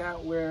moments like that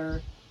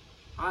where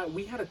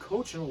we had a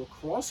coach in a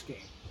lacrosse game.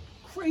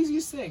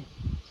 Craziest thing,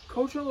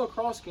 coach in a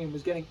lacrosse game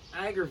was getting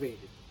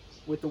aggravated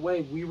with the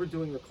way we were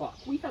doing the clock.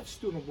 We have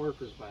student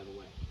workers, by the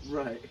way.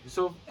 Right.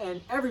 So,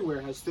 and everywhere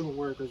has student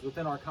workers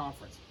within our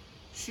conference.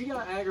 She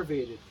got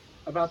aggravated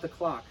about the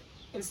clock.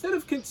 Instead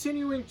of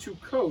continuing to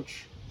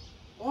coach,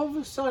 all of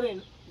a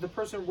sudden, the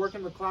person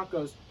working the clock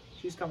goes,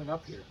 she's coming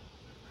up here.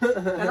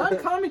 And I'm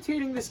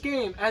commentating this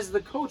game as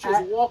the coach is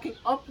walking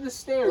up the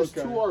stairs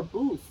to our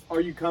booth.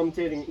 Are you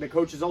commentating? The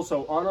coach is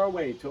also on our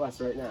way to us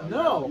right now.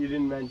 No. You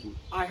didn't mention.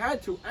 I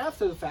had to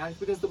after the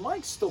fact because the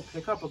mics still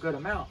pick up a good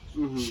amount.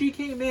 She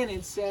came in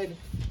and said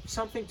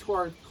something to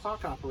our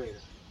clock operator.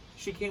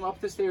 She came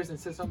up the stairs and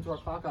said something to our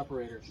clock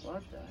operator.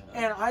 What the hell?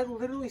 And I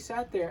literally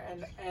sat there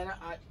and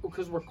I,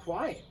 because we're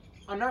quiet.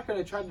 I'm not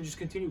going to try to just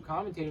continue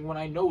commentating when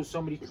I know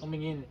somebody's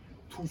coming in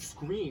to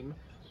scream,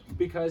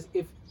 because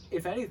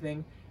if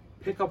anything,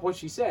 pick up what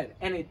she said,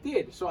 and it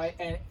did. So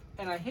I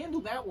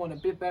handled that one a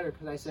bit better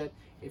because I said,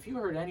 if you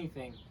heard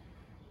anything,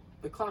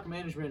 the clock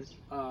management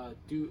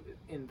do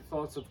in the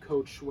thoughts of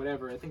Coach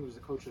whatever, I think it was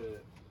the coach of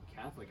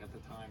Catholic at the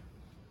time.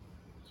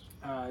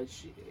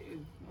 She,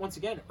 once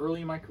again,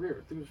 early in my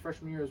career, I think it was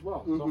freshman year as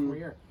well, sophomore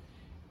year.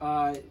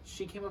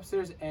 She came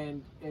upstairs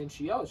and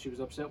she yelled. She was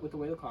upset with the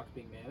way the clock's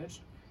being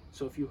managed.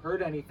 So if you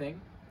heard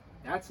anything,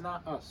 that's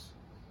not us.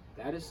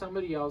 That is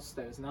somebody else.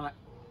 That is not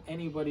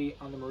anybody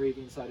on the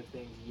Moravian side of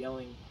things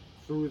yelling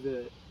through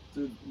the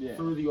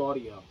through the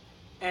audio,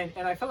 and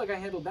I felt like I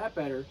handled that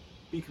better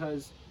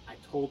because I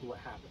told what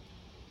happened.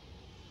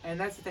 And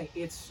that's the thing.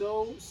 It's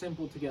so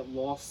simple to get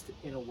lost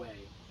in a way.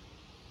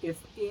 And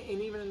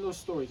even in those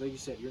stories, like you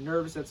said, you're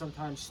nervous that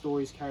sometimes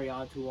stories carry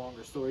on too long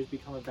or stories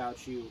become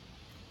about you.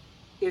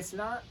 It's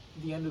not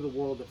the end of the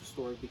world if a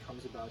story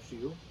becomes about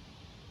you,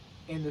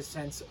 in the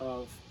sense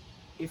of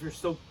if you're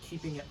still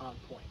keeping it on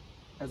point.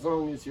 As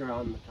long as you're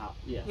on the top.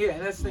 Yeah. Yeah,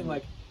 and that's the thing.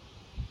 Like,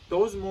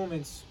 those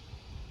moments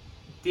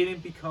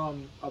didn't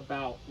become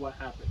about what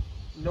happened.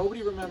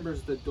 Nobody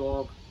remembers the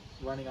dog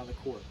running on the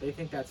court. They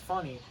think that's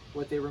funny.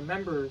 What they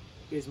remember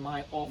is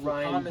my awful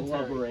Ryan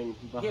commentary. Blubbering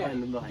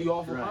behind the mic. The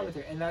awful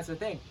commentary. And that's the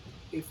thing.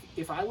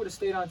 If I would have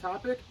stayed on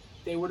topic,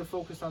 they would have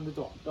focused on the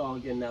dog.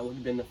 Dog, and that would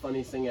have been the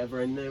funniest thing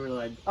ever. And they were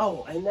like,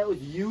 "Oh, and that was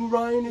you,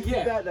 Ryan? Who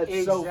did that?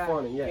 That's so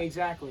funny." Yeah,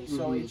 exactly.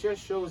 So it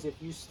just shows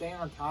if you stay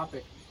on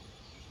topic,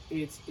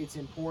 it's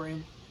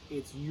important,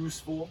 it's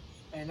useful,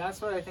 and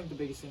that's what I think the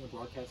biggest thing of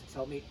broadcasting has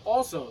helped me.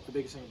 Also, the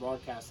biggest thing of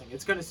broadcasting,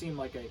 it's going to seem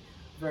like a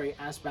very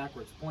ass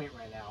backwards point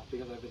right now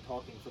because I've been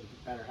talking for the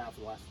better half of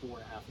the last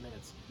 4.5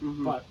 minutes.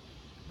 But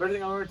better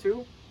thing I learned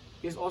too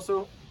is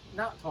also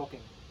not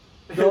talking.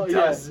 So,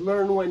 yes,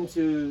 learn when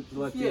to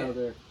let the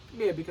other.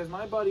 Yeah, because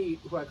my buddy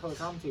who I color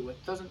commentate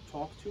with doesn't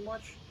talk too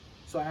much,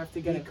 so I have to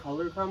get. He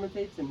color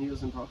commentates and he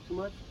doesn't talk too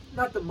much.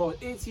 Not the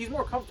most. He's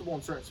more comfortable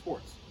in certain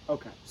sports.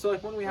 Okay. So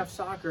like when we have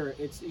soccer,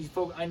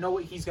 I know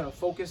what he's gonna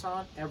focus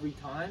on every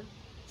time,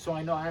 so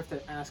I know I have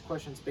to ask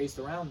questions based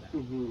around that.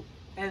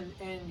 And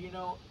you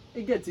know,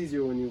 it gets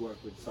easier when you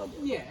work with someone.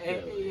 Yeah,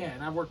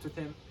 and I've worked with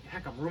him.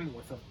 Heck, I'm rooming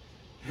with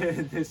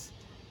him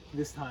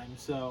this time,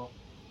 so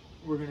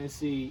we're gonna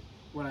see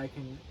what I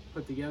can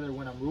put together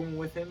when I'm rooming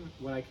with him,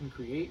 what I can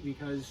create,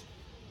 because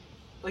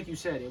like you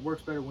said, it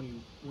works better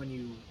when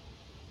you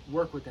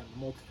work with them a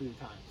multitude of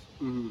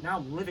times. Now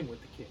I'm living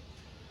with the kid.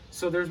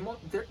 So there's more.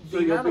 So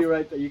you'll be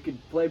right that you could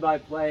play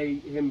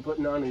him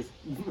putting on his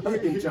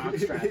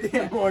jockstrap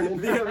in the morning.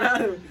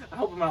 I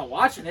hope I'm not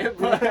watching it,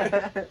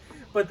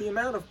 but the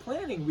amount of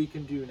planning we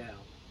can do now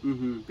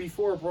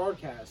before a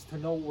broadcast to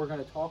know what we're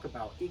going to talk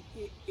about,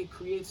 it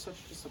creates such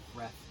just a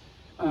breath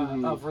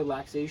of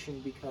relaxation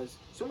because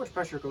so much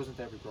pressure goes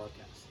into every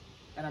broadcast.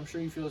 And I'm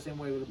sure you feel the same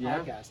way with a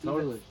podcast.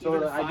 Totally.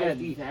 I get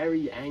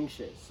very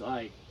anxious.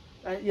 Like,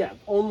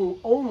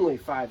 only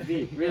 5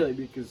 deep, really,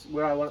 because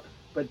where I want.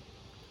 But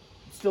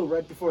still,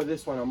 right before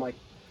this one, I'm like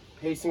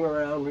pacing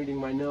around, reading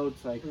my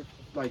notes, like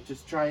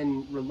just try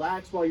and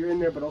relax while you're in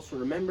there, but also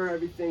remember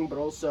everything. But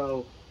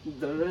also,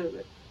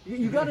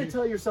 you got to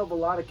tell yourself a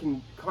lot of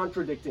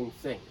contradicting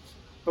things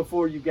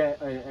before you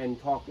get and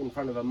talk in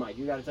front of a mic.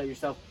 You got to tell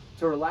yourself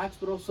to relax,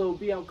 but also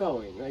be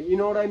outgoing. You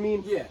know what I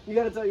mean? Yeah. You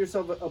got to tell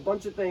yourself a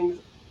bunch of things,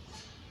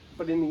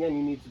 but in the end,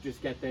 you need to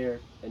just get there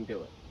and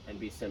do it and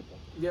be simple.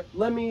 Yep.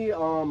 Let me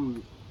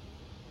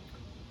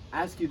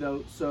ask you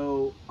though.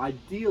 So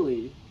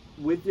ideally,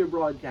 with your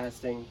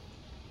broadcasting,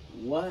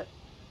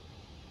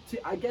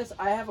 I guess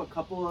I have a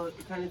couple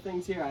of kind of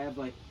things here. I have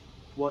like,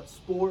 what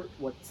sport,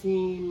 what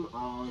team,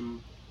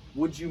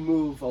 would you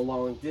move a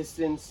long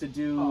distance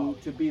to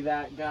be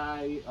that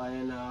guy,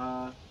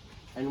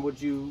 and would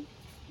you,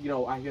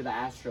 I hear the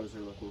Astros are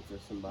looking for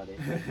somebody,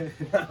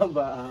 but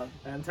the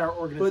entire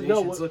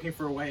organization's looking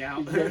for a way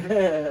out.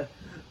 Yeah.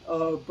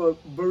 But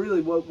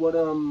really, what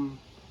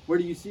where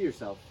do you see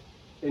yourself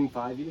in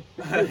 5 years?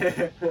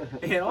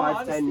 In all 5,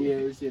 honesty, 10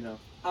 years, in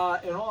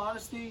all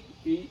honesty,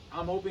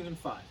 I'm hoping in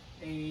 5.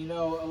 And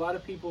a lot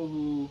of people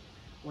who,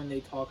 when they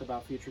talk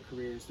about future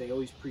careers, they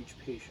always preach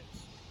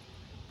patience.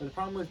 But the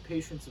problem with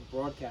patience in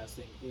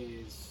broadcasting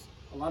is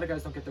a lot of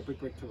guys don't get their big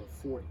break till they're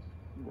 40.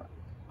 Right.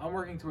 I'm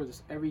working towards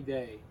this every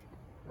day,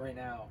 right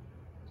now,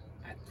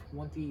 at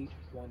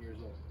 21 years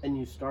old. And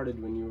you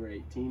started when you were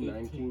 18.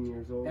 19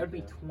 years old? That would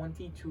be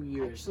 22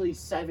 years. Actually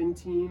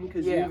 17,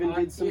 because you even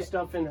did some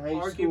stuff in high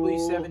school. Arguably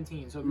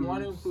 17. So if you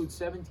want to include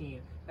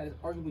 17, that is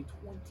arguably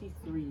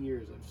 23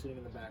 years of sitting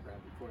in the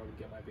background before I would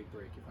get my big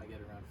break if I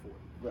get around 40.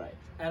 Right.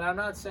 And I'm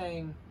not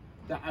saying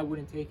that I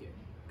wouldn't take it,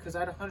 because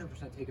I'd 100%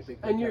 take a big break.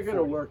 And you're going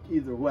to work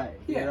either way.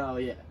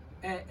 Yeah.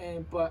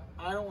 But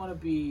I don't want to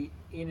be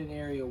in an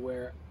area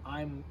where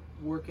I'm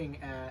working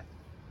at,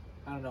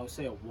 I don't know,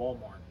 say a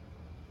Walmart,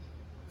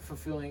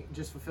 fulfilling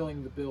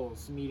the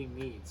bills, meeting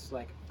needs.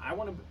 Like, I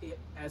want to,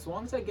 as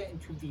long as I get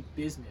into the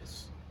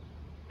business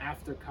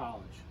after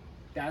college,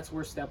 that's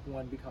where step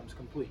 1 becomes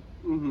complete.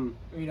 You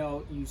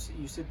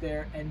sit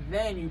there, and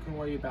then you can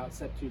worry about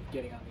step 2,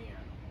 getting on the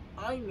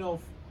air.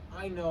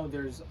 I know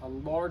there's a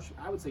large,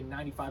 I would say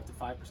 95 to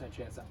 5%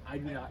 chance that I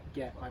do not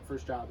get my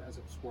first job as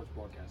a sports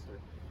broadcaster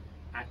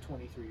at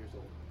 23 years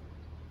old.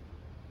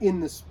 In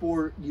the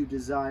sport you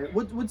desire,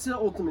 what's the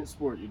ultimate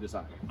sport you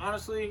desire?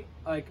 Honestly,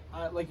 like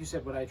you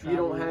said, what I try. You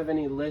don't have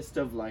any list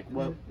of like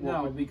what?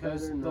 No,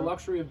 because the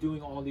luxury of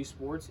doing all these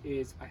sports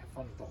is I have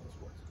fun with all the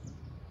sports.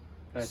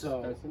 That's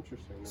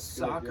interesting. That's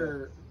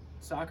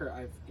soccer,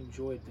 I've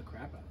enjoyed the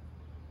crap out of.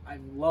 I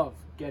love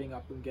getting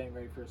up and getting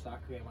ready for a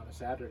soccer game on a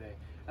Saturday.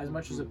 As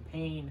much as a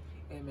pain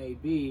it may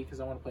be,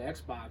 because I want to play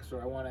Xbox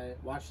or I want to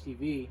watch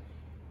TV,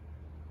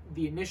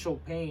 the initial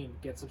pain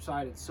gets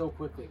subsided so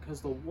quickly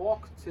because the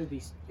walk to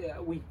the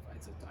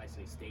I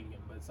say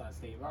stadium, but it's not a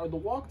stadium, or the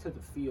walk to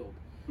the field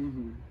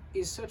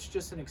is such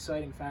just an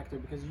exciting factor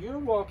because you're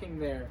walking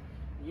there,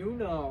 you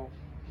know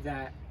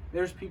that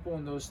there's people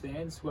in those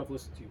stands who have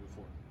listened to you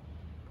before.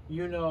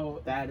 You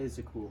know that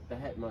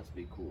must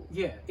be cool.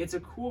 Yeah, it's a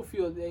cool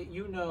feel that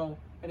you know,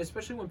 and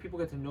especially when people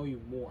get to know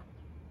you more,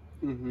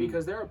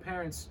 because there are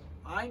parents.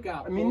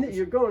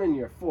 You're going in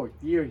your 4th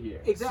year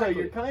here. Exactly. So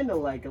you're kind of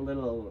like a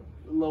little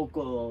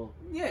local.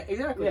 Yeah,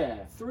 exactly.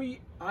 Yeah.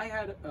 I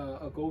had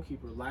a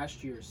goalkeeper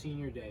last year,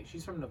 senior day.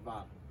 She's from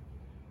Nevada,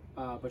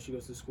 but she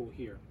goes to school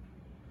here.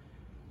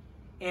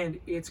 And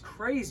it's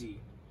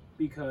crazy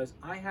because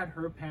I had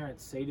her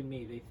parents say to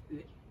me,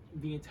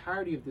 the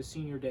entirety of the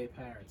senior day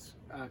parents,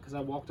 because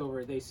I walked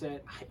over, they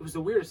said, it was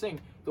the weirdest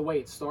thing, the way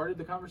it started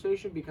the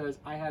conversation, because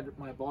I had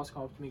my boss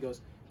come up to me and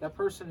goes,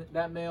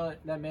 that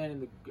man in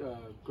the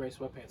gray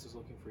sweatpants is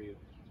looking for you.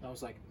 And I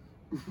was like,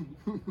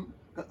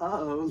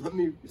 uh-oh, let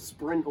me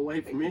sprint away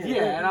from here.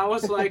 Yeah, and I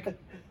was like,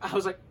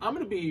 I'm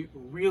going to be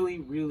really,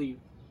 really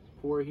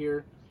poor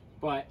here,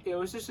 but it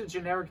was just a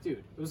generic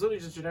dude. It was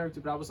literally just a generic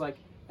dude, but I was like,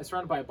 I'm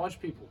surrounded by a bunch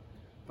of people.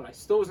 But I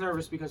still was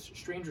nervous because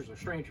strangers are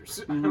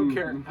strangers. I don't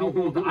care how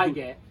old I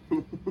get.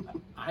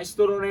 I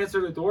still don't answer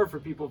the door for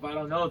people if I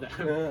don't know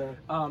them.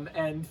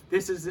 And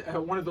this is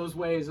one of those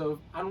ways of,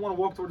 I don't want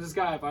to walk towards this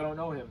guy if I don't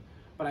know him.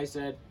 But I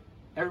said,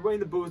 everybody in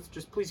the booth,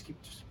 just please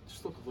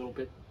just look a little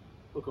bit,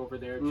 look over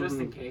there, just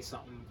in case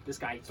this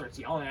guy starts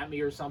yelling at me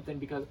or something.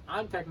 Because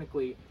I'm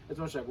technically, as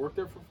much as I've worked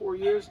there for 4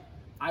 years,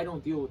 I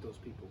don't deal with those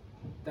people.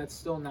 That's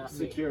still not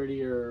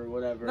security or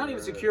whatever. Not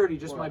even security,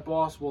 just my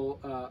boss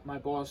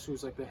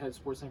who's like the head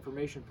sports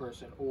information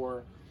person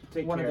or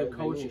one of the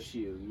coaches.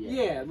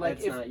 Yeah, like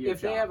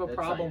if they have a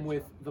problem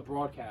with the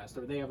broadcast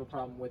or they have a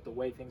problem with the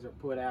way things are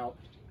put out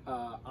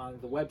on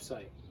the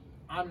website,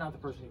 I'm not the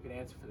person who can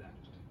answer for that.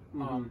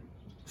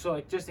 So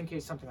like just in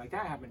case something like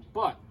that happened.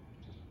 But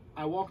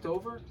I walked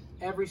over,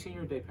 every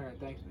senior day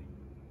parent thanked me.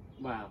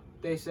 Wow.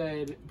 They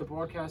said the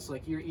broadcast,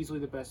 like, you're easily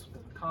the best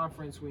within the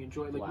conference. We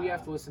enjoy, like, we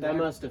have to listen. That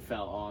must have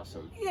felt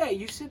awesome. Yeah,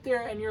 you sit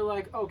there and you're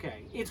like,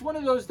 okay. It's one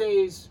of those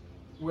days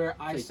where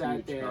I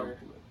sat there.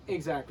 Compliment.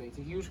 Exactly, it's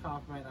a huge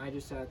compliment. I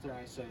just sat there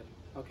and I said,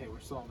 okay, we're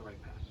still on the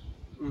right path.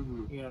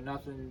 You know,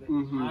 nothing.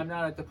 I'm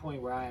not at the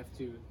point where I have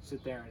to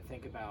sit there and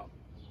think about,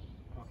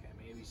 okay,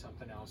 maybe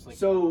something else. Like,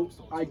 so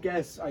I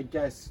guess.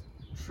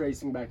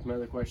 Tracing back to my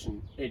other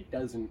question, it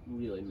doesn't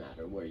really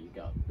matter where you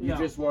go. You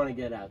just want to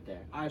get out there.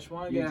 I just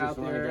want to get out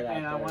there,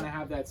 and I want to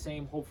have that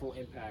same hopeful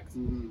impact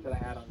that I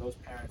had on those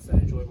parents that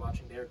enjoyed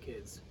watching their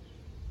kids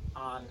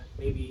on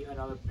maybe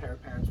another pair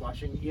of parents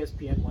watching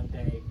ESPN one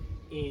day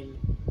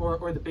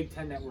or the Big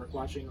Ten Network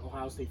watching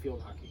Ohio State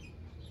field hockey.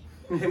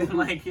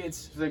 Like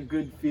it's a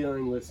good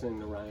feeling listening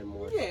to Ryan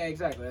Morris. Yeah,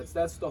 exactly.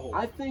 That's the whole.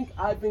 I think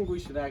we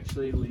should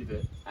actually leave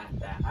it at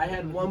that. I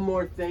had one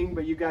more thing,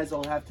 but you guys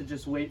will have to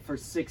just wait for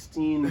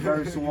 16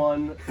 verse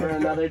 1 for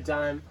another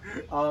time.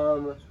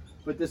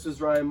 But this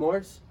was Ryan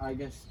Morris. I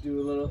guess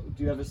do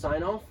you have a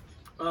sign off?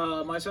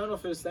 My sign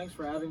off is thanks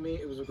for having me.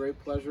 It was a great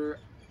pleasure.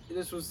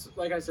 This was,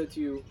 like I said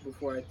to you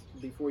before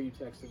you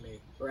texted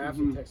me, or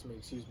after you texted me,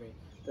 excuse me,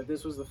 that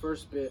this was the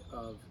first bit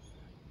of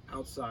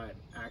outside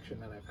action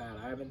that I've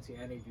had. I haven't seen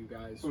any of you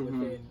guys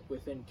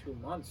within 2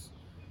 months,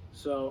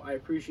 so I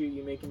appreciate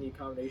you making the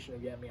accommodation to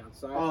get me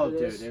outside. Oh,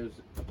 dude, it was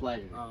a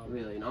pleasure.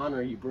 Really, an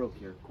honor you broke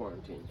your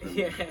quarantine.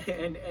 Yeah,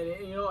 and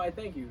you know, I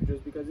thank you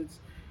just because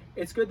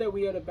it's good that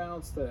we had a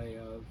balance today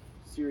of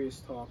serious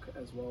talk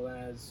as well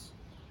as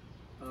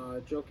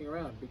joking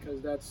around,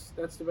 because that's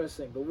the best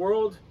thing. The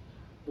world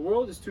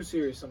is too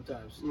serious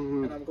sometimes,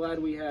 and I'm glad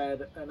we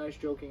had a nice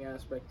joking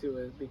aspect to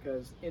it,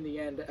 because in the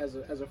end, as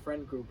a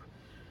friend group,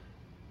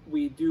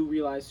 we do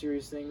realize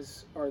serious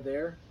things are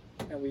there,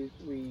 and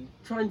we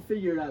try and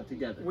figure it out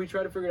together. We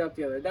try to figure it out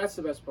together. That's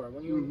the best part,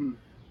 when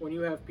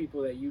you have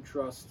people that you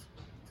trust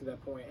to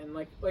that point. And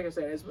like I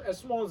said, as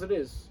small as it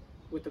is,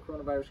 with the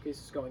coronavirus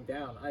cases going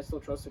down, I still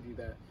trusted you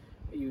that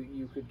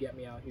you could get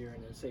me out here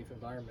in a safe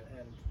environment,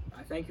 and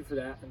I thank you for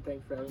that, and thank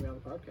you for having me on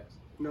the podcast.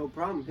 No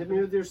problem. Hit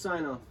me with your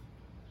sign off.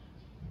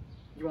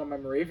 You want my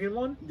Moravian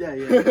one? Yeah.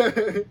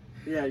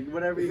 Yeah,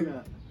 whatever you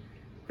got.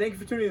 Thank you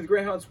for tuning in to the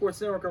Greyhound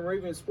Sports Network on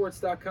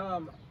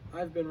MoravianSports.com.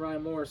 I've been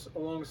Ryan Morris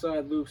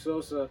alongside Luke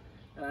Sosa,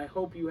 and I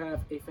hope you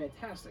have a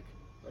fantastic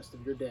rest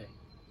of your day.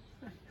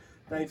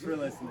 Thanks for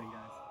listening,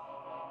 guys.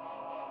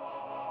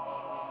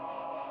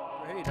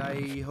 Great.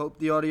 I hope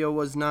the audio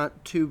was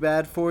not too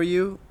bad for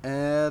you.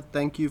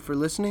 Thank you for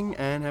listening,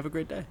 and have a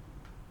great day.